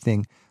 this sort of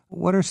thing.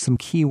 What are some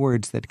key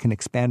words that can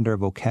expand our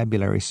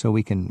vocabulary so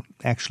we can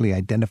actually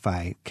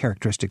identify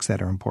characteristics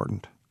that are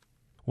important?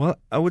 Well,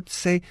 I would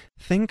say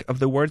think of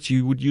the words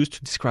you would use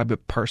to describe a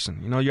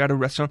person. You're at a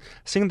restaurant,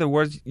 think of the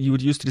words you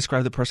would use to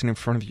describe the person in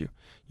front of you.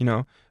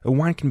 A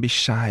wine can be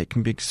shy, it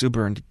can be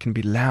exuberant, it can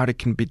be loud, it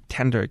can be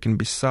tender, it can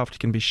be soft, it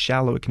can be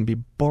shallow, it can be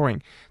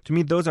boring. To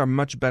me, those are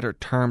much better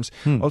terms.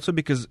 Also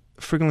because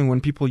frequently when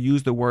people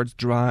use the words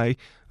dry,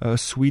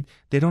 sweet,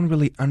 they don't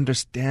really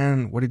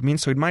understand what it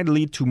means. So it might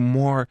lead to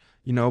more,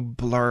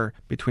 blur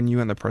between you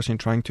and the person you're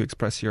trying to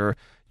express your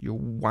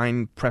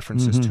wine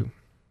preferences to.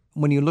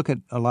 When you look at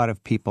a lot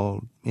of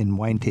people in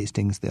wine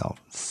tastings, they'll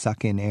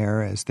suck in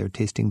air as they're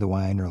tasting the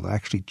wine, or they'll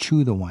actually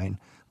chew the wine.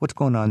 What's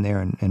going on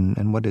there,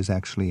 and what is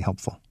actually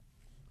helpful?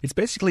 It's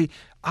basically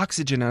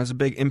oxygen has a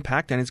big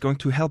impact, and it's going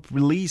to help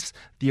release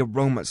the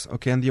aromas,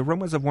 okay? And the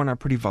aromas of wine are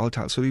pretty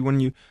volatile. So when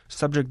you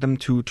subject them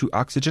to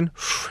oxygen,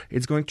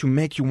 it's going to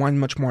make your wine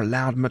much more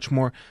loud,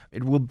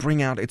 it will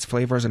bring out its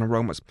flavors and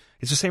aromas.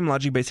 It's the same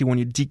logic basically when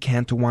you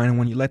decant the wine and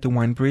when you let the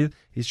wine breathe.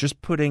 It's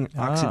just putting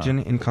oxygen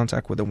in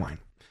contact with the wine.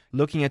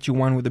 Looking at your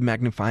wine with a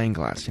magnifying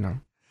glass,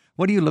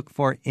 What do you look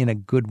for in a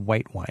good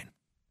white wine?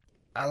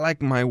 I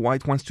like my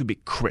white wines to be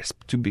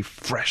crisp, to be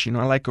fresh.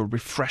 I like a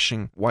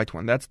refreshing white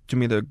one. That's, to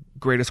me, the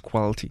greatest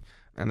quality.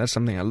 And that's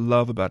something I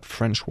love about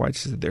French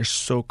whites, is that they're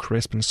so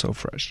crisp and so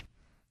fresh.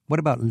 What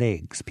about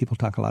legs? People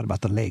talk a lot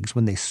about the legs.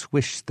 When they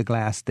swish the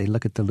glass, they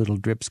look at the little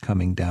drips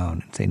coming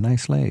down and say,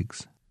 nice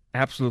legs.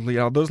 Absolutely.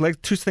 Those legs,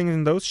 two things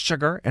in those,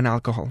 sugar and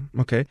alcohol.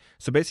 Okay.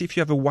 So basically, if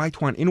you have a white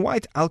wine, in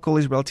white, alcohol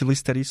is relatively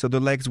steady, so the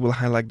legs will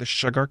highlight the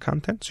sugar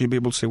content. So you'll be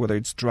able to say whether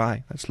it's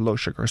dry, that's low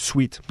sugar,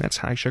 sweet, that's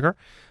high sugar.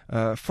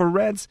 For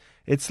reds,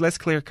 it's less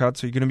clear cut,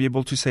 so you're going to be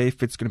able to say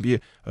if it's going to be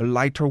a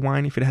lighter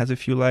wine, if it has a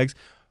few legs,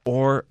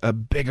 or a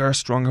bigger,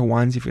 stronger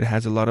wines, if it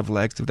has a lot of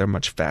legs, if they're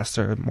much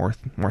faster,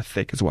 more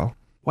thick as well.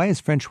 Why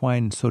is French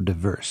wine so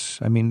diverse?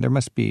 I mean, there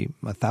must be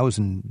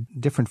 1,000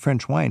 different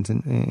French wines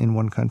in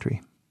one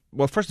country.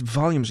 Well, first,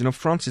 volumes.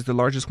 France is the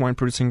largest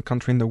wine-producing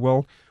country in the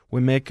world.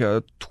 We make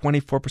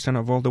 24%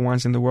 of all the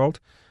wines in the world.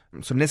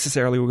 So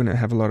necessarily, we're going to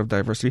have a lot of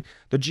diversity.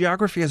 The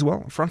geography as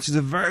well. France is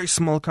a very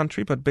small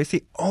country, but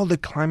basically all the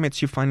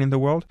climates you find in the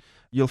world,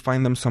 you'll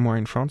find them somewhere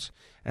in France.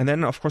 And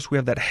then, of course, we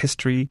have that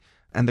history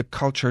and the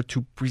culture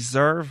to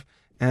preserve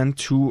and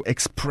to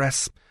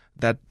express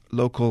that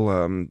local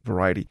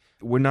variety.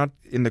 We're not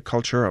in the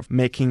culture of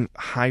making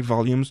high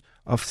volumes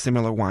of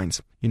similar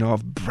wines,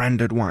 of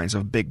branded wines,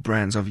 of big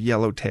brands, of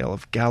Yellowtail,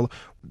 of Gallo.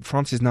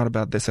 France is not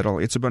about this at all.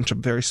 It's a bunch of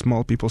very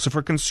small people. So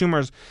for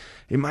consumers,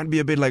 it might be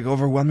a bit like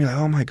overwhelming, like,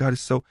 oh my God,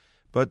 it's so...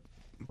 But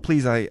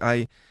please,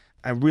 I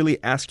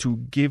really ask to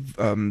give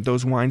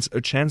those wines a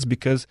chance,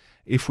 because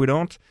if we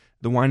don't,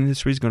 the wine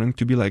industry is going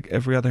to be like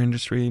every other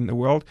industry in the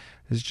world.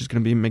 It's just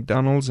going to be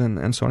McDonald's and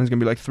so on. It's going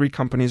to be like 3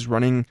 companies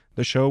running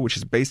the show, which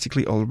is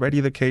basically already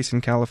the case in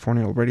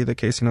California, already the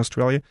case in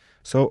Australia.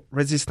 So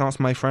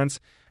Resistance, my friends,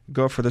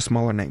 go for the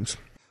smaller names.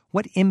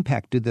 What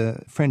impact do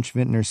the French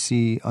vintners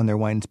see on their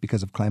wines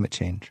because of climate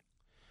change?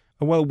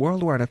 Well,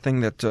 worldwide, I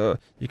think that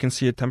you can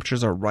see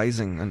temperatures are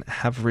rising and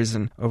have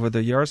risen over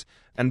the years.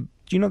 And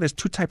there's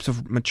 2 types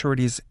of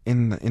maturities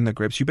in the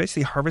grapes. You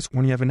basically harvest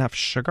when you have enough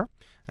sugar,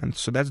 and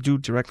so that's due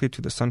directly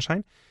to the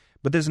sunshine.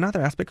 But there's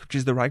another aspect, which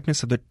is the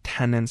ripeness of the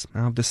tannins,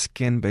 of the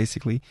skin,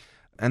 basically.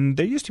 And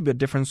there used to be a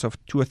difference of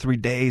 2 or 3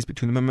 days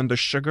between the moment the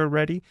sugar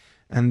ready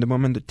and the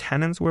moment the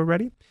tannins were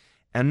ready.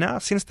 And now,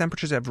 since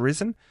temperatures have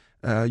risen,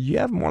 you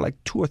have more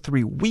like 2 or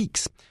 3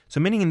 weeks. So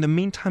meaning in the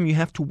meantime, you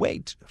have to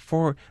wait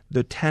for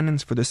the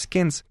tannins, for the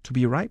skins to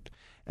be ripe.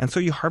 And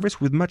so you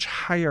harvest with much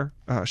higher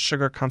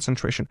sugar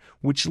concentration,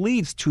 which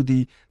leads to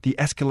the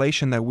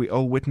escalation that we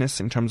all witness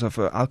in terms of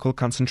alcohol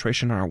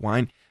concentration in our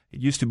wine. It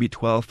used to be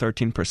 12,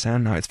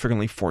 13%. Now it's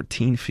frequently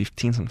 14,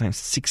 15, sometimes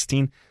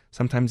 16,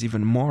 sometimes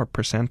even more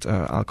percent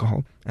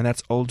alcohol. And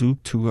that's all due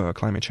to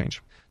climate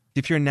change.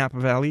 If you're in Napa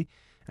Valley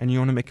and you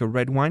want to make a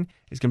red wine,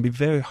 it's going to be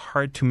very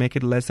hard to make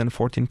it less than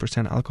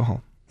 14%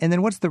 alcohol. And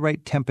then what's the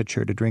right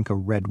temperature to drink a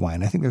red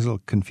wine? I think there's a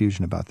little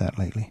confusion about that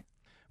lately.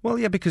 Well,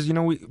 yeah, because,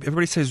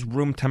 everybody says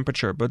room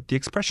temperature, but the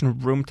expression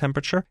room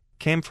temperature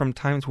came from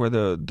times where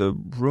the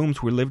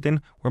rooms we lived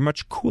in were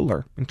much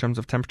cooler in terms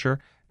of temperature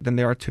than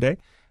they are today.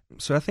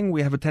 So I think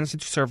we have a tendency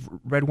to serve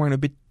red wine a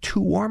bit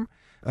too warm.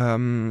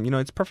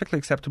 It's perfectly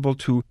acceptable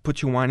to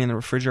put your wine in the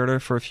refrigerator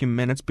for a few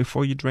minutes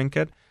before you drink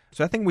it.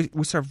 So I think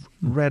we serve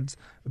reds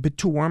a bit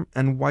too warm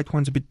and white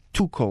wines a bit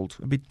too cold,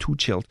 a bit too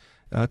chilled.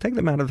 Take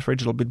them out of the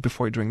fridge a little bit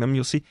before you drink them.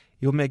 You'll see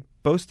you'll make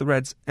both the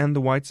reds and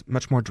the whites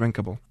much more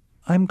drinkable.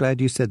 I'm glad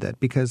you said that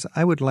because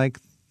I would like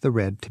the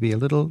red to be a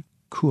little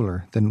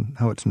cooler than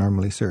how it's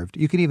normally served.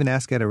 You could even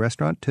ask at a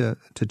restaurant to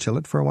chill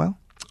it for a while.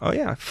 Oh,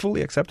 yeah,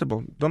 fully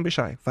acceptable. Don't be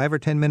shy. 5 or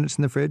 10 minutes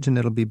in the fridge and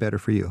it'll be better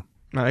for you.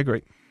 I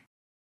agree.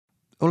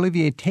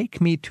 Olivier,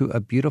 take me to a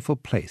beautiful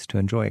place to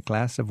enjoy a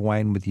glass of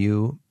wine with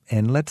you,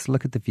 and let's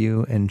look at the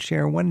view and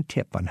share one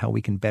tip on how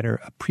we can better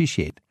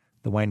appreciate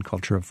the wine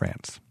culture of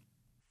France.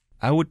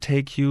 I would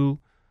take you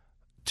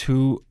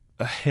to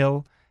a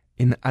hill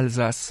in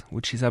Alsace,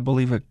 which is, I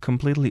believe, a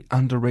completely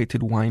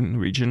underrated wine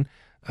region,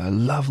 a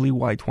lovely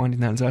white wine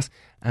in Alsace,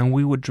 and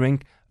we would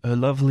drink a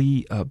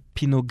lovely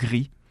Pinot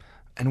Gris,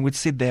 and we'd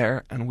sit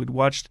there and we'd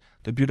watch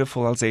the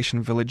beautiful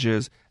Alsatian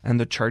villages and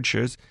the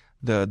churches,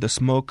 the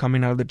smoke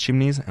coming out of the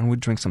chimneys, and we'd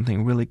drink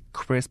something really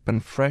crisp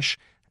and fresh,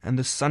 and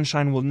the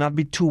sunshine will not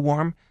be too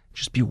warm,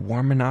 just be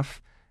warm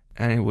enough,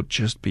 and it would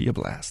just be a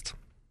blast.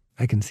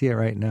 I can see it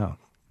right now.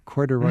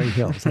 Corduroy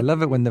hills. I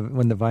love it when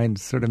the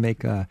vines sort of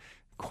make a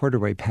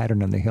corduroy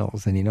pattern on the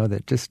hills, and you know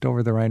that just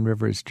over the Rhine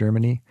River is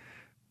Germany.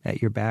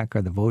 At your back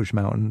are the Vosges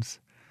Mountains,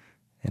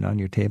 and on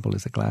your table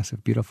is a glass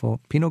of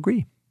beautiful Pinot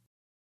Gris.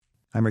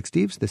 I'm Rick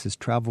Steves. This is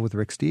Travel with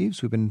Rick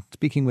Steves. We've been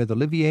speaking with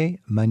Olivier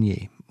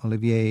Magnier.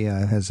 Olivier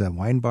has a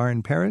wine bar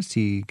in Paris.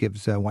 He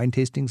gives wine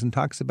tastings and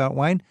talks about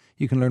wine.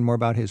 You can learn more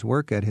about his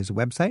work at his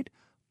website,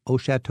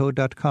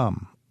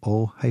 auchateau.com,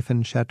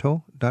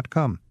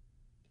 o-chateau.com.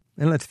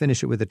 And let's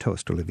finish it with a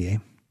toast, Olivier.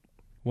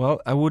 Well,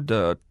 I would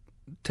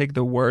take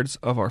the words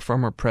of our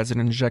former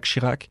president, Jacques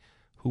Chirac,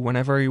 who,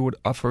 whenever he would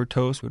offer a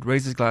toast, would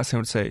raise his glass and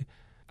would say,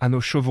 "À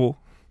nos chevaux,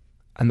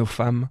 à nos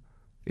femmes,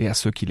 et à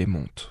ceux qui les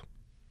montent,"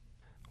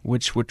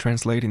 which would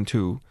translate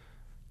into,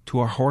 to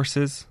our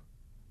horses,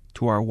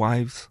 to our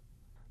wives,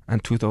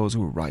 and to those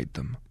who ride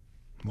them.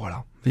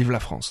 Voilà. Vive la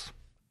France.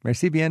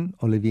 Merci bien,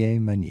 Olivier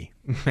Magnier.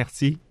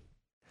 Merci.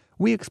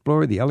 We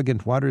explore the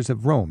elegant waters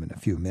of Rome in a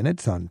few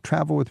minutes on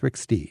Travel with Rick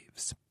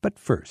Steves. But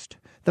first,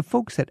 the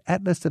folks at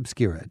Atlas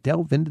Obscura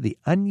delve into the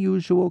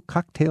unusual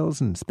cocktails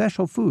and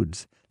special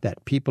foods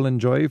that people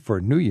enjoy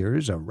for New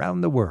Year's around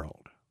the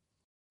world.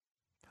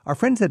 Our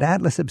friends at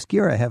Atlas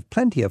Obscura have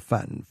plenty of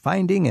fun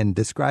finding and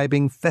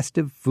describing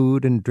festive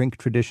food and drink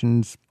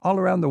traditions all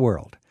around the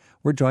world.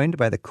 We're joined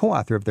by the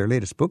co-author of their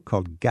latest book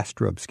called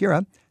Gastro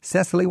Obscura,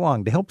 Cecily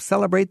Wong, to help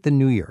celebrate the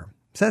New Year.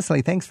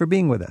 Cecily, thanks for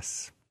being with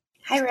us.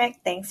 Hi, Rick.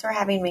 Thanks for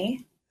having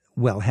me.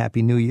 Well,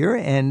 Happy New Year.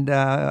 And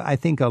I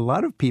think a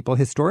lot of people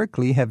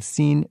historically have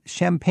seen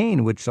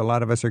champagne, which a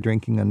lot of us are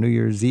drinking on New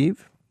Year's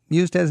Eve,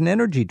 used as an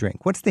energy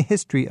drink. What's the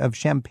history of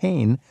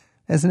champagne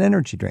as an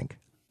energy drink?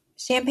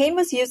 Champagne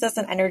was used as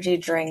an energy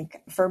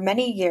drink for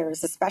many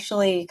years,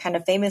 especially kind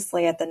of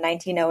famously at the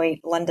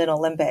 1908 London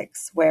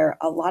Olympics, where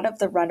a lot of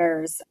the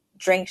runners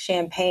drank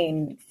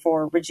champagne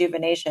for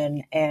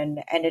rejuvenation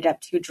and ended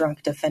up too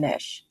drunk to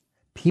finish.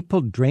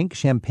 People drank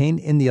champagne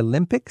in the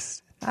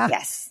Olympics?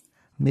 Yes.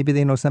 Maybe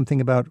they know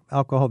something about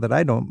alcohol that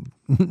I don't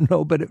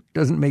know, but it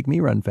doesn't make me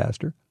run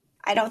faster.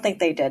 I don't think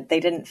they did. They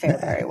didn't fare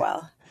very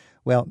well.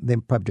 Well, they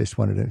probably just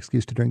wanted an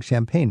excuse to drink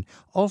champagne.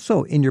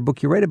 Also, in your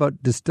book, you write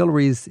about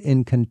distilleries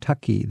in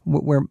Kentucky,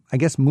 where I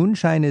guess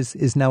moonshine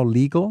is now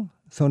legal.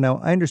 So now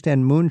I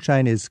understand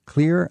moonshine is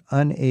clear,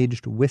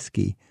 unaged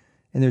whiskey,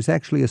 and there's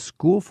actually a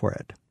school for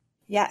it.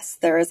 Yes,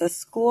 there is a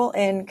school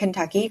in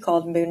Kentucky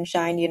called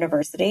Moonshine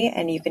University,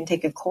 and you can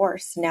take a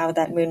course now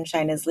that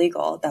moonshine is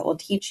legal that will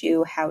teach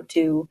you how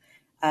to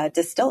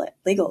distill it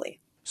legally.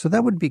 So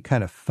that would be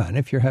kind of fun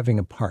if you're having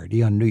a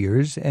party on New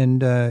Year's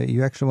and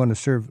you actually want to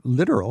serve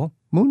literal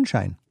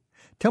moonshine.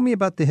 Tell me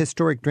about the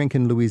historic drink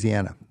in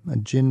Louisiana, a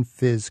gin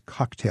fizz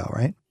cocktail,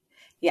 right?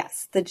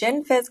 Yes, the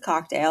gin fizz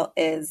cocktail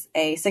is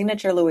a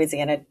signature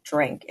Louisiana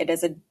drink. It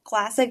is a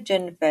classic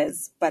gin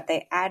fizz, but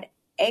they add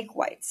egg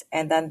whites,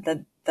 and then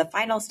the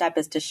final step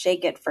is to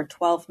shake it for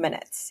 12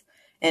 minutes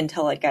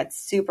until it gets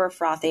super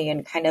frothy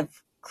and kind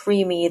of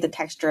creamy, the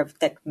texture of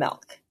thick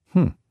milk.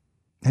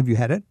 Have you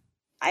had it?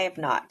 I have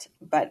not,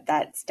 but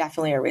that's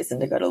definitely a reason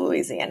to go to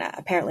Louisiana.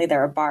 Apparently there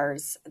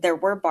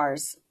were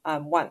bars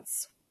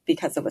once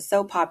because it was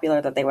so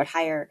popular that they would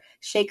hire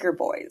shaker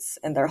boys,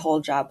 and their whole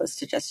job was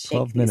to just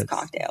shake these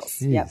cocktails.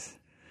 Jeez. Yep.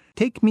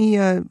 Take me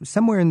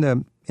somewhere in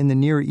the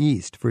Near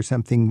East for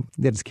something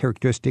that is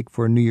characteristic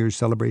for a New Year's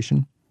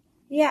celebration.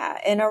 Yeah,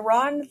 in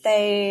Iran,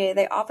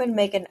 they often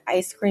make an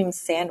ice cream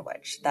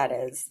sandwich that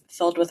is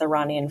filled with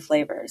Iranian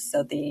flavors.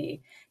 So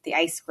the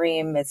ice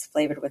cream is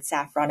flavored with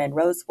saffron and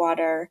rose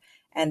water,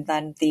 and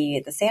then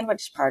the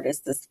sandwich part is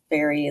this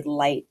very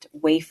light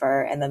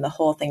wafer, and then the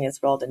whole thing is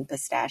rolled in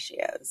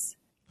pistachios.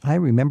 I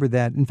remember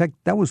that. In fact,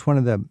 that was one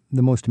of the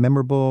most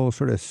memorable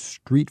sort of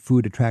street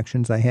food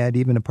attractions I had,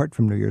 even apart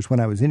from New Year's, when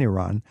I was in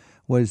Iran,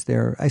 was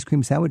their ice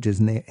cream sandwiches.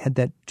 And they had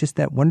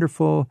that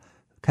wonderful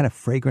kind of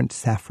fragrant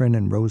saffron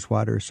and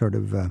rosewater sort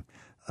of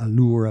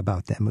allure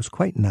about them. It was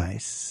quite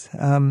nice.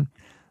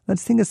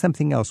 Let's think of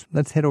something else.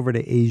 Let's head over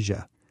to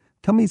Asia.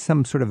 Tell me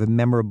some sort of a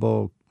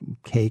memorable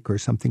cake or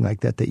something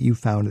like that you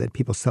found that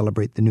people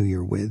celebrate the New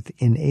Year with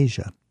in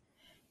Asia.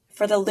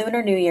 For the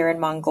Lunar New Year in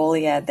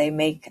Mongolia, they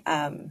make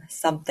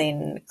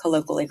something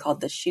colloquially called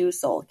the shoe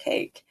sole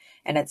cake.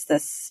 And it's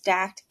this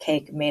stacked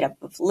cake made up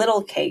of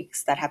little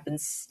cakes that have been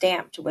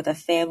stamped with a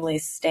family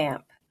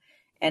stamp.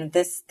 And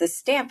this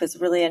stamp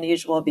is really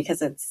unusual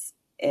because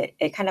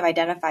it kind of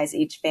identifies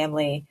each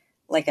family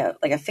like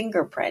a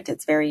fingerprint.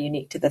 It's very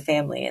unique to the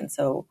family. And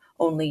so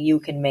only you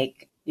can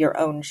make your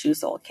own shoe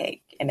sole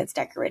cake. And it's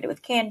decorated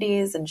with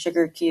candies and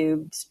sugar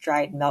cubes,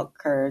 dried milk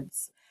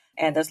curds.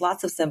 And there's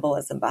lots of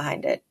symbolism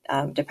behind it,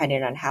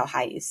 depending on how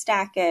high you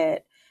stack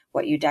it,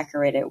 what you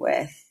decorate it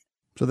with.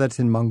 So that's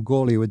in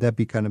Mongolia. Would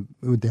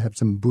they have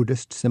some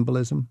Buddhist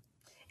symbolism?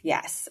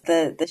 Yes.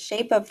 The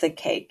shape of the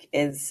cake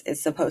is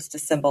supposed to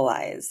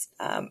symbolize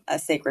a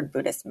sacred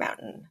Buddhist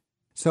mountain.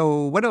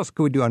 So what else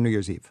could we do on New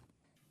Year's Eve?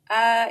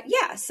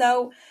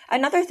 So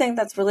another thing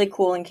that's really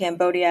cool in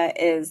Cambodia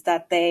is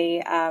that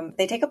they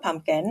take a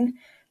pumpkin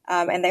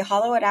and they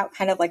hollow it out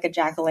kind of like a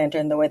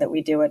jack-o'-lantern, the way that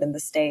we do it in the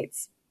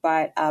States.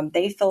 But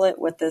they fill it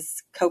with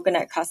this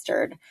coconut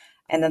custard,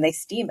 and then they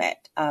steam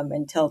it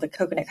until the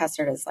coconut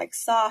custard is like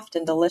soft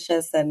and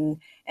delicious, and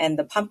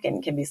the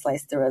pumpkin can be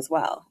sliced through as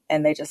well.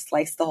 And they just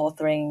slice the whole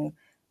thing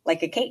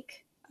like a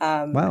cake.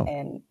 Wow.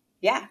 And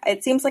yeah,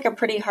 it seems like a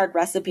pretty hard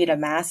recipe to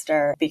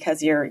master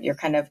because you're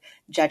kind of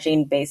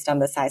judging based on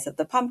the size of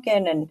the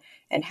pumpkin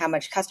and how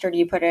much custard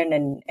you put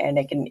in, and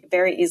it can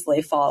very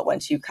easily fall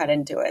once you cut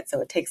into it.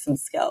 So it takes some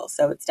skill.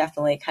 So it's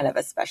definitely kind of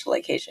a special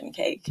occasion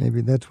cake. Maybe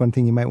that's one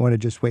thing you might want to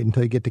just wait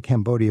until you get to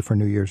Cambodia for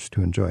New Year's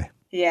to enjoy.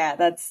 Yeah,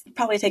 that's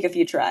probably take a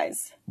few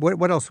tries.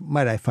 What else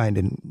might I find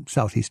in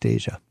Southeast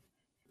Asia?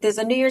 There's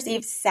a New Year's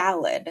Eve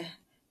salad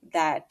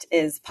that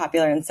is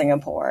popular in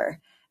Singapore.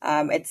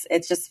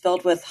 It's just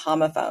filled with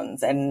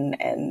homophones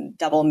and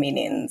double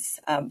meanings.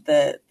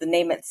 The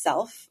name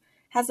itself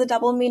has a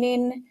double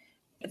meaning.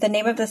 The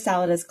name of the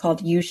salad is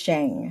called yu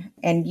sheng,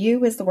 and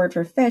yu is the word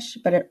for fish,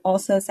 but it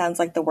also sounds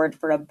like the word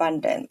for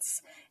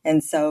abundance.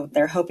 And so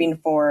they're hoping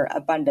for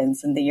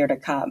abundance in the year to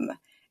come.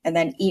 And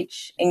then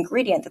each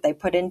ingredient that they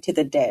put into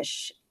the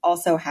dish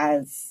also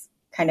has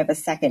kind of a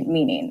second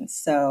meaning.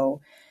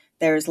 So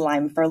there's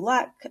lime for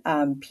luck,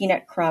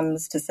 peanut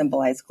crumbs to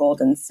symbolize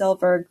gold and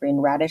silver, green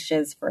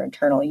radishes for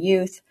eternal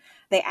youth.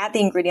 They add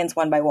the ingredients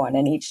one by one,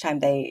 and each time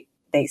they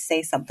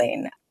say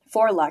something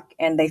for luck,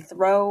 and they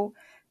throw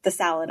the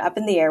salad up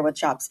in the air with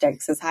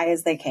chopsticks as high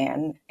as they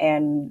can.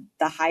 And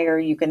the higher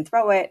you can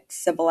throw it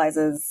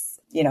symbolizes,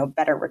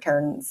 better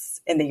returns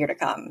in the year to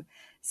come.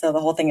 So the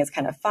whole thing is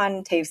kind of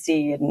fun,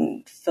 tasty,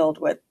 and filled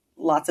with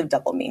lots of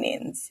double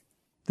meanings.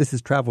 This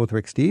is Travel with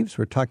Rick Steves.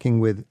 We're talking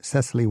with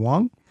Cecily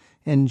Wong.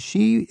 And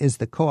she is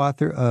the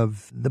co-author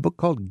of the book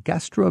called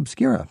Gastro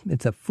Obscura.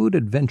 It's a food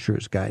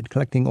adventures guide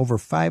collecting over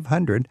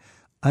 500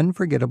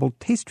 unforgettable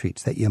taste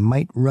treats that you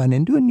might run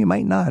into and you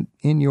might not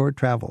in your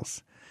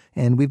travels.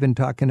 And we've been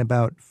talking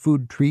about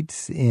food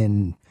treats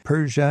in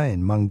Persia,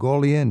 in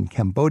Mongolia, in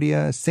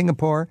Cambodia,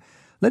 Singapore.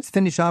 Let's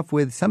finish off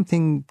with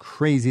something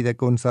crazy that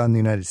goes on in the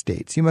United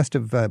States. You must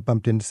have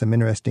bumped into some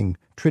interesting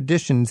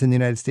traditions in the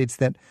United States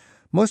that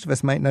most of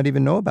us might not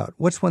even know about.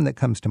 What's one that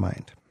comes to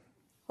mind?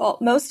 Well,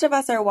 most of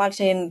us are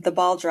watching the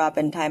ball drop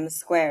in Times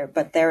Square,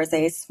 but there is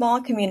a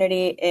small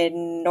community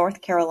in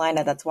North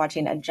Carolina that's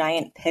watching a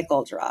giant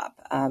pickle drop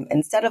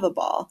instead of a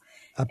ball.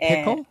 A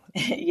pickle?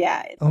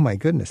 Yeah. Oh, my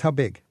goodness. How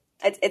big?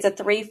 It's a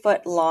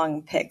 3-foot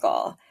long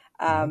pickle.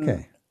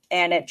 Okay.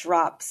 And it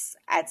drops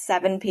at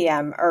 7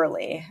 p.m.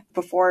 early,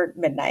 before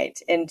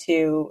midnight,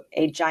 into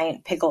a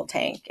giant pickle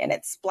tank, and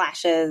it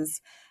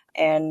splashes.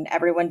 And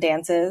everyone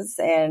dances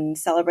and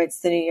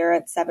celebrates the New Year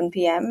at 7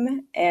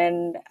 p.m.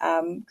 and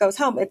goes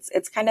home.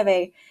 It's kind of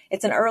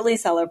it's an early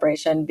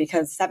celebration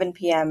because 7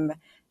 p.m.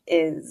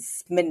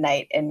 is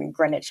midnight in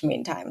Greenwich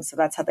Mean Time. So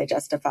that's how they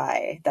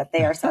justify that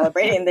they are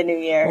celebrating the New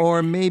Year.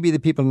 Or maybe the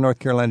people in North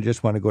Carolina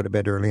just want to go to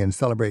bed early and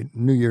celebrate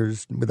New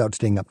Year's without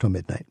staying up till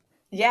midnight.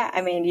 Yeah,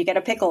 I mean, you get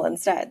a pickle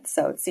instead,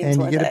 so it seems worth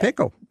it. And you get a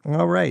pickle.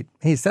 All right.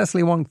 Hey,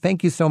 Cecily Wong,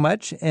 thank you so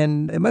much.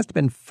 And it must have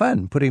been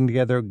fun putting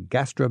together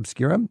Gastro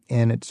Obscura,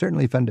 and it's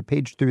certainly fun to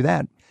page through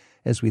that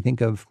as we think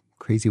of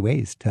crazy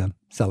ways to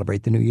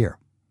celebrate the new year.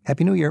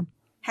 Happy New Year.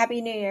 Happy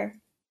New Year.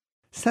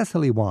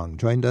 Cecily Wong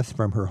joined us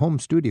from her home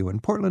studio in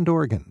Portland,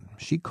 Oregon.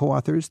 She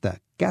co-authors the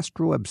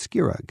Gastro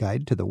Obscura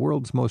Guide to the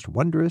World's Most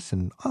Wondrous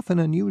and Often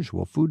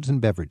Unusual Foods and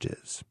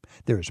Beverages.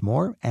 There's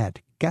more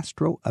at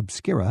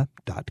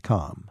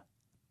gastroobscura.com.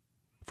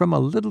 From a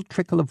little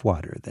trickle of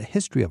water, the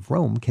history of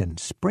Rome can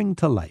spring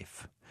to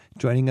life.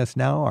 Joining us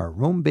now are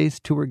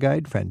Rome-based tour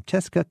guide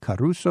Francesca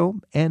Caruso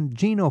and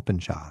Gene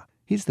Openshaw.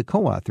 He's the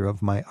co-author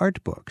of my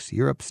art books,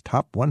 Europe's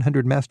Top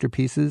 100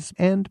 Masterpieces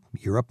and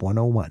Europe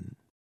 101.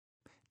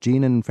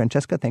 Jean and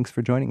Francesca, thanks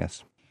for joining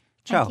us.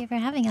 Thank you for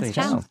having us.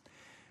 Ciao.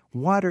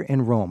 Water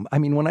in Rome. I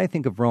mean, when I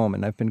think of Rome,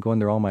 and I've been going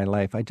there all my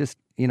life, I just,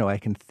 I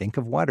can think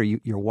of water.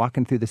 You're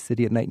walking through the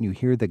city at night and you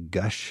hear the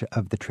gush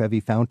of the Trevi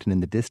Fountain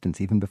in the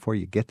distance, even before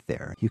you get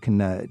there. You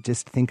can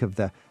just think of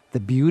the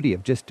beauty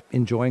of just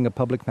enjoying a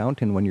public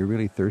fountain when you're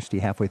really thirsty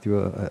halfway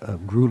through a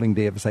grueling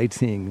day of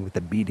sightseeing with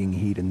the beating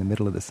heat in the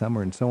middle of the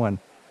summer and so on.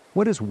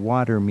 What does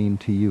water mean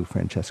to you,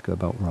 Francesca,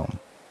 about Rome?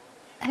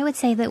 I would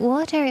say that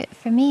water,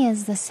 for me,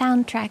 is the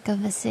soundtrack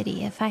of a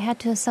city. If I had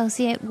to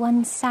associate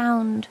one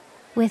sound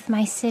with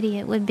my city,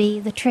 it would be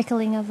the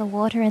trickling of the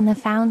water in the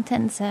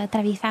fountains,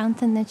 Trevi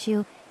Fountain that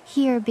you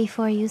hear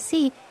before you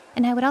see.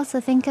 And I would also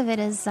think of it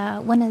as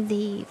one of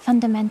the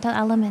fundamental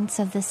elements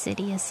of the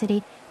city, a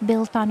city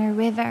built on a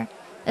river,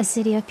 a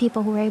city of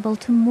people who were able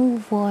to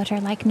move water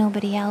like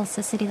nobody else,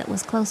 a city that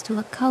was close to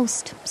a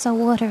coast. So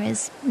water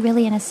is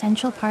really an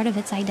essential part of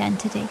its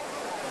identity.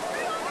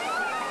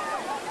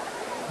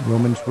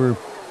 Romans were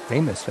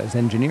famous as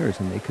engineers,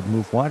 and they could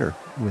move water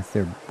with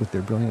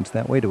their brilliance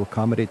that way to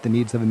accommodate the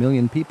needs of 1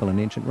 million people in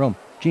ancient Rome.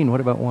 Gene, what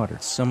about water?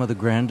 Some of the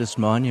grandest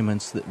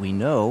monuments that we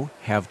know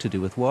have to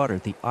do with water.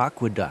 The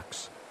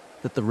aqueducts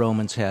that the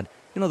Romans had.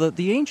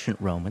 The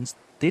ancient Romans,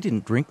 they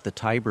didn't drink the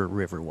Tiber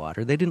River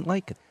water. They didn't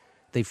like it.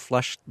 They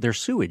flushed their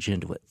sewage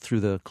into it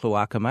through the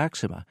Cloaca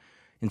Maxima.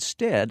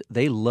 Instead,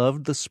 they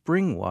loved the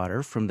spring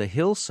water from the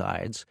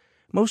hillsides,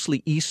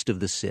 mostly east of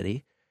the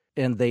city,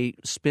 and they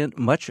spent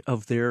much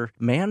of their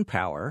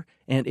manpower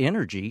and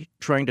energy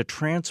trying to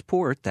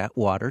transport that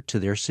water to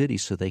their city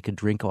so they could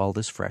drink all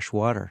this fresh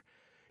water.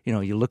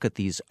 You look at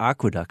these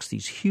aqueducts,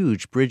 these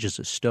huge bridges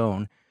of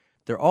stone.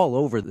 They're all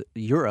over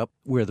Europe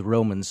where the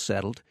Romans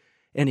settled.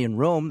 And in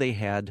Rome, they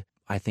had,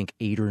 I think,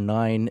 8 or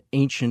 9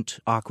 ancient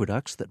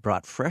aqueducts that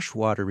brought fresh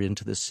water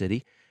into the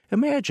city.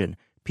 Imagine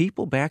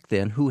people back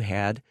then who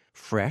had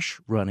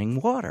fresh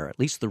running water. At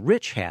least the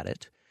rich had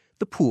it.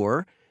 The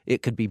poor,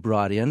 it could be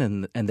brought in,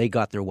 and they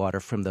got their water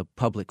from the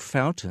public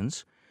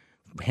fountains,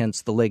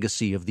 hence the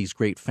legacy of these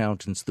great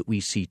fountains that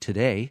we see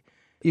today.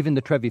 Even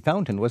the Trevi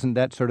Fountain, wasn't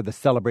that sort of the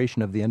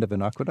celebration of the end of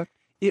an aqueduct?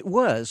 It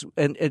was,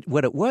 and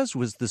what it was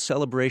the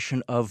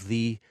celebration of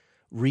the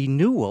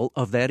renewal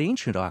of that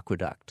ancient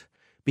aqueduct,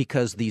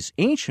 because these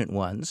ancient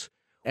ones,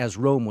 as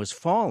Rome was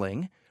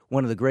falling,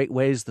 one of the great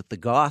ways that the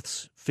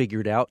Goths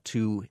figured out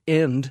to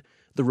end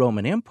the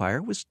Roman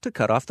Empire was to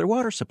cut off their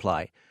water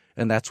supply.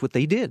 And that's what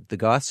they did. The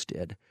Goths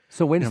did.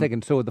 So wait a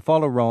second. So the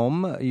fall of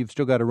Rome, you've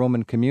still got a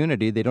Roman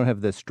community. They don't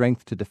have the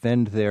strength to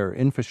defend their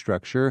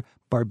infrastructure.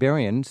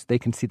 Barbarians, they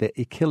can see the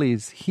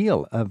Achilles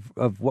heel of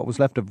what was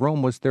left of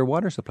Rome was their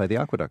water supply, the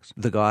aqueducts.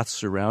 The Goths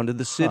surrounded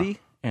the city,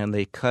 and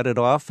they cut it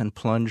off and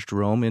plunged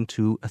Rome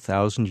into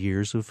 1,000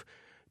 years of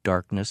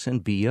darkness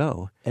and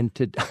BO. And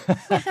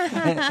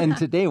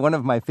today, one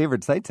of my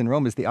favorite sites in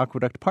Rome is the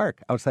Aqueduct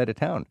Park outside of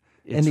town.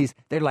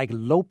 They're like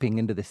loping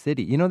into the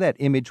city. You know that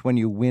image when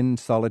you win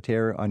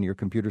solitaire on your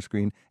computer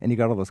screen and you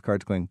got all those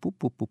cards going boop,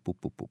 boop, boop, boop,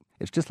 boop, boop.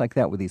 It's just like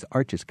that with these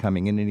arches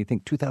coming in. And you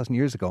think 2,000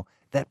 years ago,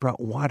 that brought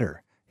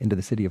water into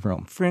the city of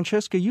Rome.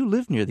 Francesca, you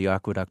live near the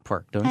Aqueduct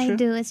Park, don't you? I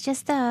do. It's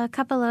just a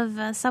couple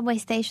of subway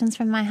stations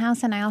from my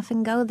house, and I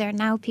often go there.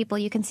 Now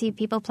you can see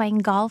people playing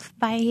golf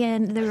by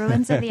the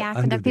ruins of the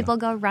aqueduct. People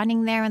go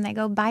running there, and they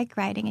go bike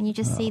riding, and you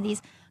just see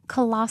these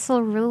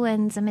colossal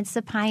ruins amidst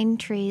the pine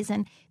trees,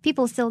 and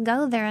people still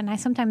go there, and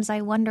sometimes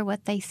I wonder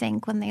what they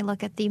think when they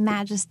look at the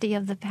majesty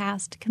of the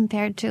past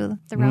compared to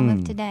the Rome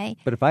of today.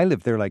 But if I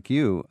lived there like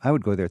you, I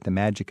would go there at the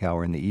magic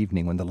hour in the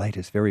evening when the light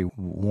is very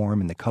warm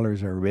and the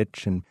colors are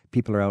rich and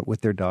people are out with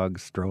their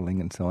dogs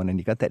strolling and so on, and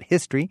you got that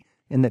history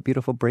and that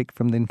beautiful break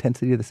from the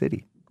intensity of the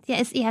city.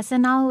 Yes,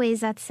 and always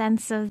that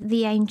sense of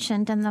the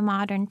ancient and the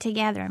modern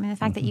together. I mean, the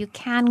fact that you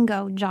can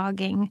go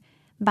jogging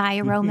by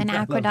a Roman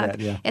aqueduct.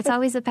 It's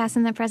always the past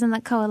and the present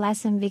that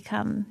coalesce and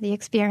become the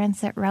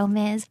experience that Rome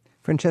is.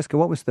 Francesca,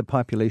 what was the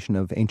population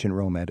of ancient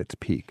Rome at its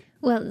peak?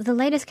 Well, the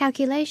latest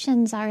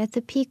calculations are at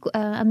the peak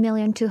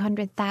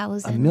 1,200,000.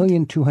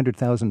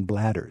 1,200,000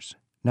 bladders.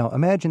 Now,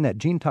 imagine that.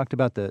 Jean talked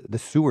about the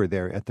sewer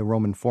there at the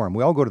Roman Forum.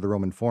 We all go to the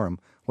Roman Forum.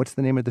 What's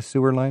the name of the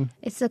sewer line?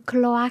 It's the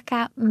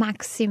Cloaca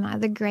Maxima,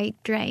 the Great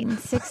Drain,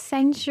 6th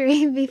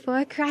century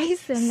before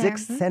Christ.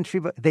 6th century,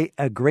 but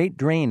a great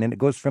drain, and it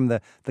goes from the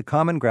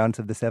common grounds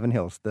of the Seven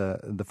Hills,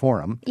 the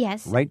Forum,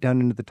 yes, right down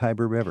into the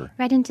Tiber River.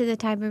 Right into the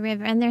Tiber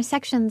River, and there are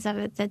sections of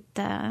it that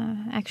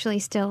actually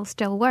still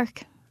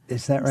work.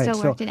 Is that right?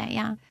 Still work today,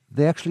 yeah.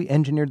 They actually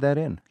engineered that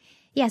in.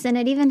 Yes, and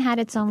it even had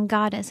its own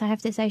goddess. I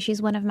have to say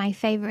she's one of my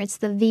favorites,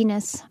 the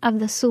Venus of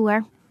the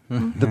sewer.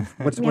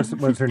 What's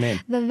her name?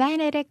 The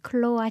Venere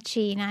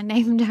Cloacina,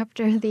 named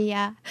after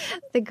the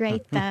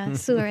great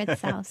sewer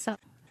itself. So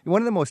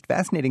one of the most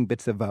fascinating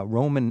bits of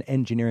Roman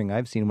engineering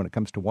I've seen when it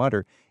comes to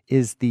water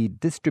is the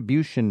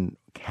distribution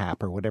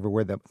cap or whatever,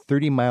 where the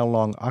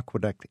 30-mile-long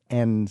aqueduct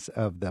ends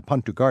of the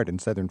Pont du Gard in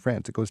southern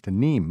France. It goes to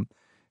Nîmes.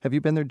 Have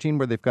you been there, Jean,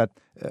 where they've got,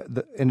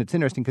 and it's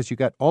interesting because you've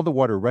got all the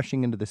water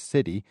rushing into the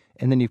city,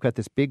 and then you've got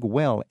this big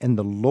well, and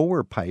the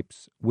lower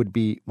pipes would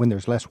be, when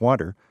there's less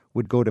water,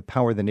 would go to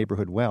power the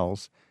neighborhood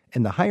wells,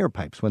 And the higher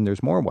pipes, when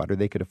there's more water,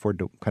 they could afford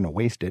to kind of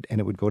waste it, and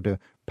it would go to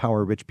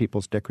power rich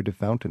people's decorative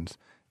fountains.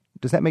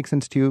 Does that make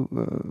sense to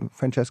you,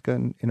 Francesca,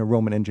 in a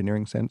Roman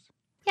engineering sense?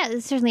 Yeah,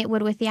 certainly it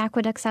would. With the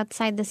aqueducts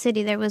outside the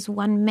city, there was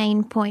one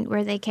main point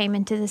where they came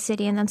into the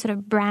city and then sort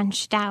of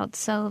branched out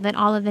so that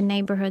all of the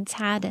neighborhoods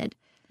had it.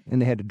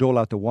 And they had to dole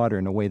out the water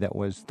in a way that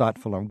was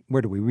thoughtful on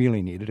where do we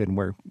really need it and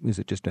where is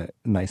it just a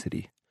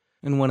nicety.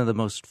 And one of the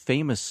most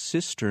famous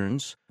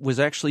cisterns was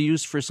actually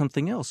used for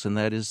something else, and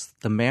that is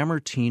the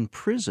Mamertine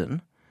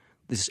prison.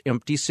 This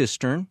empty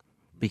cistern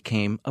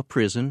became a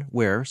prison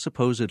where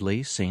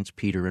supposedly Saints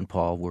Peter and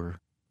Paul were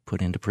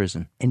put into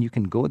prison. And you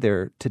can go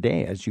there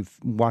today as you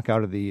walk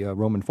out of the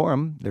Roman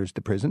Forum. There's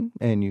the prison,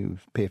 and you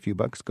pay a few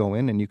bucks, go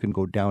in, and you can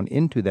go down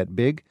into that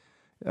big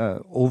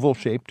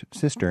oval-shaped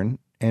cistern,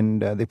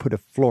 and they put a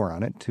floor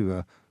on it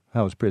to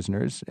house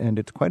prisoners. And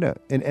it's quite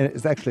and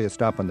it's actually a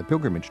stop on the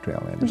pilgrimage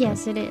trail. I understand.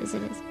 Yes, it is.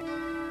 It is.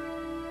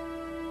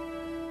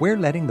 We're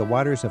letting the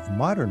waters of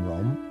modern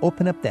Rome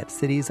open up that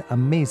city's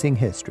amazing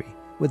history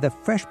with a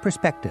fresh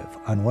perspective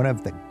on one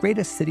of the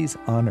greatest cities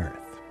on earth.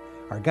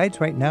 Our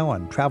guides right now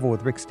on Travel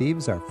with Rick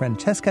Steves are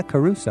Francesca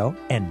Caruso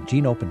and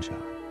Gene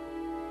Openshaw.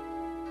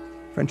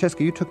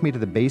 Francesca, you took me to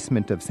the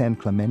basement of San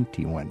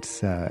Clemente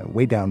once,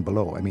 way down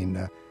below. I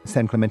mean,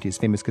 San Clemente is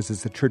famous because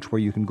it's a church where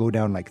you can go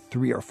down like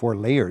 3 or 4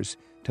 layers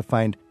to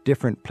find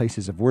different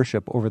places of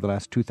worship over the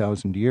last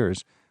 2,000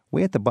 years.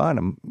 Way at the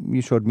bottom,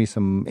 you showed me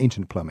some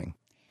ancient plumbing.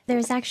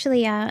 There's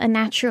actually a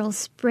natural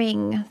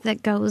spring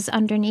that goes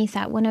underneath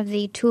that, one of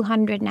the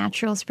 200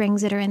 natural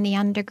springs that are in the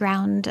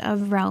underground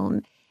of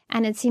Rome.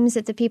 And it seems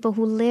that the people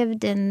who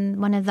lived in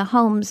one of the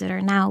homes that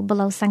are now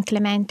below San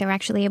Clemente are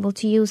actually able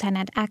to use and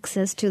had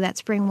access to that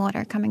spring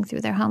water coming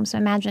through their home. So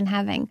imagine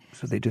having...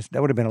 So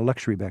that would have been a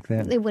luxury back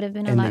then. It would have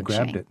been a luxury. And they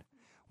grabbed it.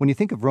 When you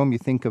think of Rome, you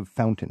think of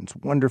fountains,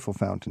 wonderful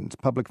fountains,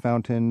 public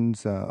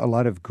fountains, a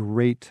lot of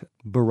great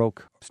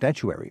Baroque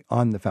statuary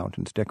on the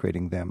fountains,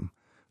 decorating them.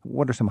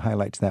 What are some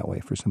highlights that way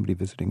for somebody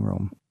visiting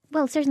Rome?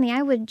 Well, certainly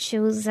I would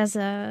choose as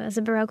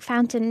a Baroque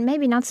fountain,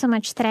 maybe not so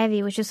much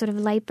Trevi, which is sort of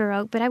light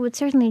Baroque, but I would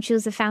certainly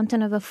choose the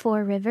Fountain of the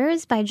Four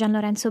Rivers by Gian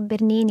Lorenzo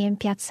Bernini in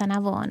Piazza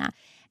Navona.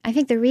 I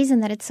think the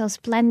reason that it's so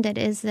splendid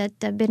is that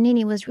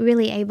Bernini was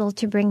really able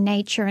to bring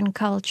nature and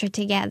culture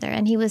together,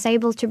 and he was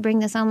able to bring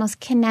this almost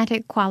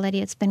kinetic quality,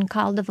 it's been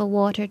called, of a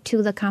water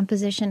to the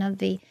composition of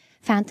the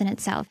fountain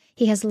itself.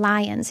 He has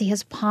lions, he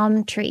has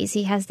palm trees,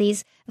 he has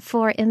these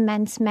 4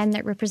 immense men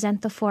that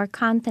represent the 4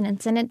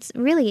 continents, and it's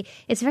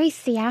very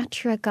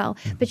theatrical,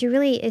 but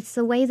it's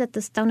the way that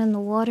the stone and the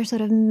water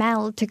sort of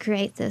meld to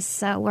create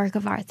this work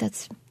of art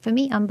that's, for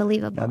me,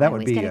 unbelievable. Now, that I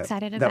always get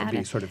excited about it. That would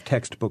be sort of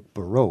textbook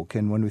Baroque,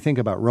 and when we think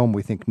about Rome,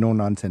 we think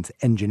no-nonsense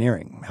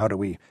engineering. How do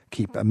we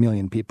keep 1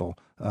 million people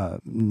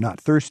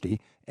not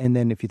thirsty? And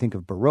then if you think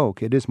of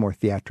Baroque, it is more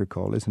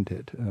theatrical, isn't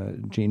it,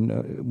 Gene?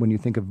 When you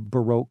think of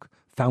Baroque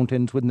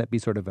fountains, wouldn't that be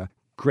sort of a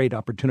great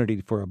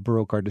opportunity for a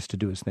Baroque artist to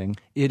do his thing?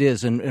 It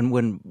is, and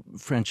when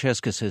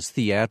Francesca says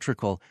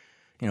theatrical,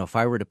 if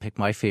I were to pick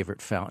my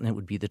favorite fountain, it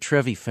would be the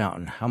Trevi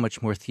Fountain. How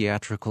much more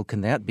theatrical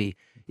can that be?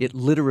 It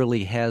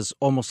literally has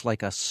almost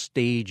like a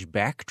stage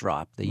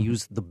backdrop. They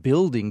use the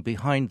building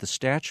behind the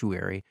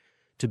statuary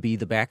to be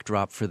the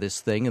backdrop for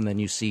this thing, and then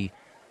you see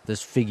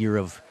this figure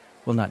of,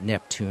 well, not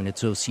Neptune,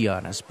 it's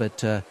Oceanus, but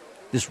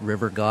this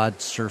river god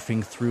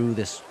surfing through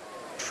this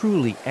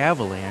truly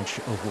avalanche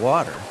of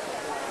water.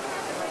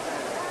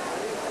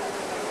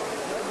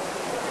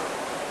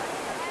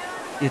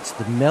 It's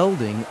the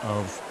melding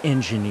of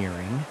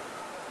engineering.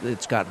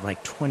 It's got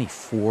like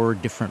 24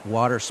 different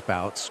water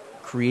spouts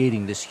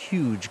creating this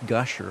huge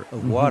gusher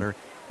of water,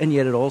 and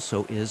yet it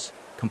also is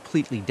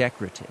completely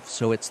decorative.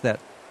 So it's that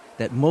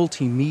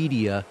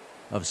multimedia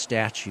of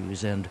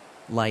statues and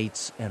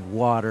lights and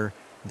water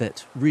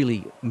that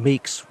really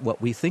makes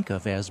what we think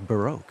of as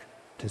Baroque.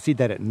 To see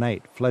that at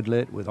night,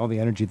 floodlit, with all the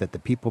energy that the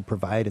people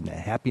provide and the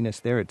happiness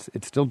there, it's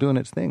still doing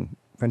its thing.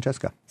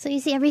 Francesca. So you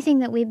see, everything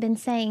that we've been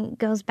saying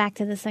goes back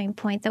to the same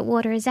point, that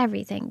water is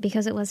everything,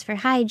 because it was for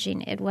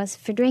hygiene, it was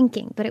for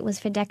drinking, but it was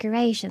for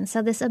decoration.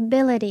 So this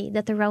ability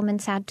that the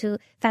Romans had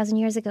 2,000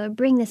 years ago to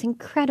bring this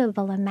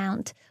incredible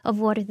amount of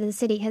water to the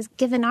city has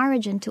given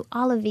origin to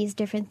all of these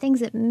different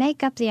things that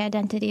make up the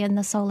identity and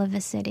the soul of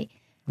a city.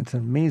 It's an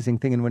amazing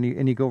thing. And when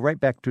you go right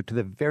back to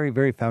the very,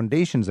 very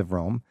foundations of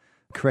Rome,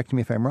 correct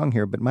me if I'm wrong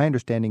here, but my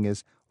understanding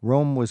is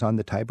Rome was on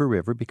the Tiber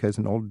River because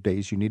in old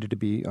days you needed to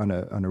be on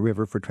a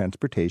river for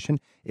transportation.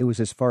 It was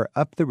as far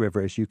up the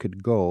river as you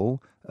could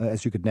go,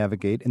 as you could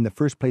navigate, in the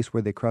first place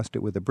where they crossed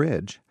it with a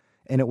bridge.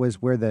 And it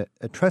was where the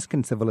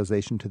Etruscan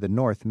civilization to the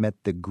north met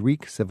the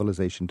Greek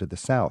civilization to the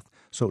south.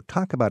 So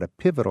talk about a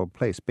pivotal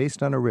place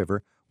based on a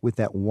river with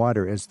that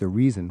water as the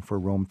reason for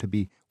Rome to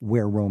be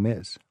where Rome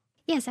is.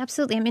 Yes,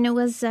 absolutely. I mean, it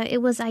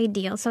was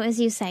ideal. So as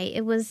you say,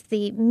 it was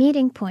the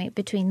meeting point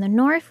between the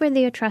north, where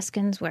the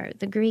Etruscans were,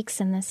 the Greeks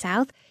in the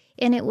south.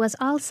 And it was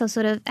also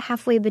sort of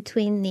halfway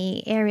between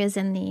the areas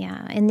in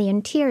the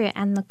interior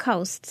and the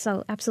coast,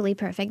 so absolutely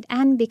perfect.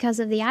 And because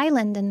of the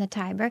island in the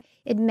Tiber,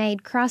 it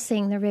made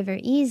crossing the river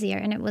easier,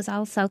 and it was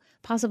also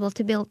possible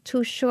to build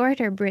 2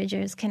 shorter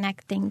bridges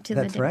connecting to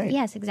That's right.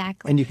 Yes,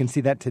 exactly. And you can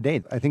see that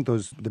today. I think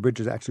the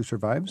bridges actually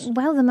survives.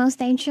 Well, the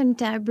most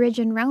ancient bridge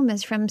in Rome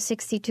is from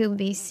 62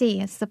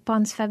 BC. It's the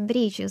Pons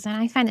Fabricius, and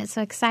I find it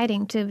so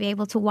exciting to be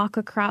able to walk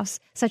across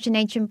such an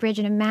ancient bridge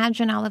and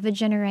imagine all of the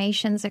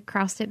generations that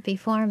crossed it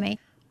before me.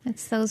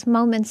 It's those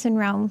moments in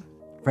Rome.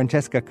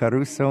 Francesca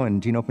Caruso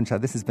and Gene Openshaw,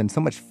 this has been so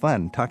much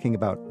fun talking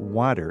about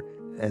water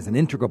as an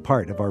integral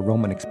part of our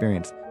Roman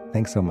experience.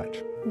 Thanks so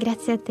much.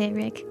 Grazie a te,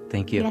 Rick.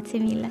 Thank you. Grazie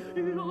mille.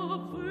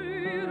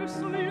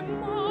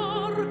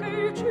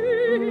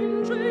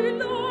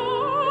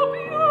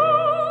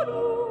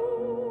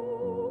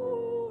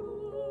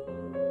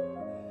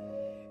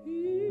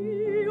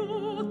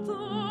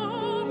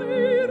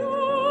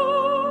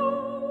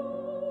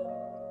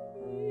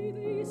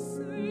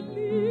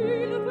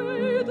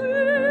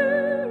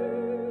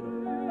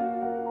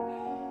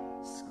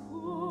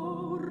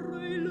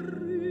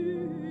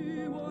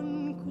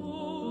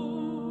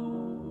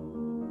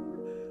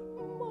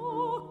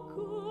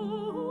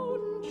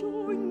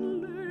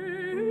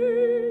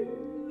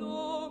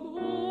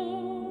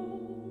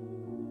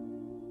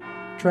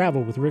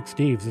 Travel with Rick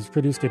Steves is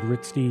produced at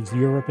Rick Steves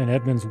Europe in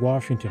Edmonds,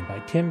 Washington by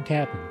Tim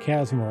Tatton,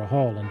 Casimir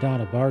Hall, and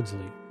Donna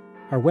Bardsley.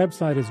 Our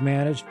website is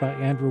managed by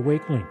Andrew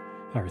Wakeling.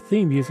 Our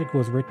theme music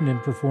was written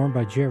and performed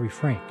by Jerry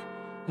Frank.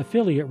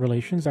 Affiliate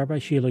relations are by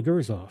Sheila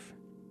Gerzoff.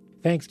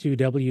 Thanks to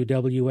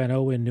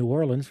WWNO in New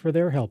Orleans for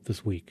their help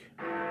this week.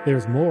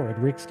 There's more at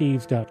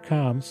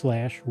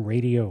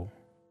ricksteves.com/radio.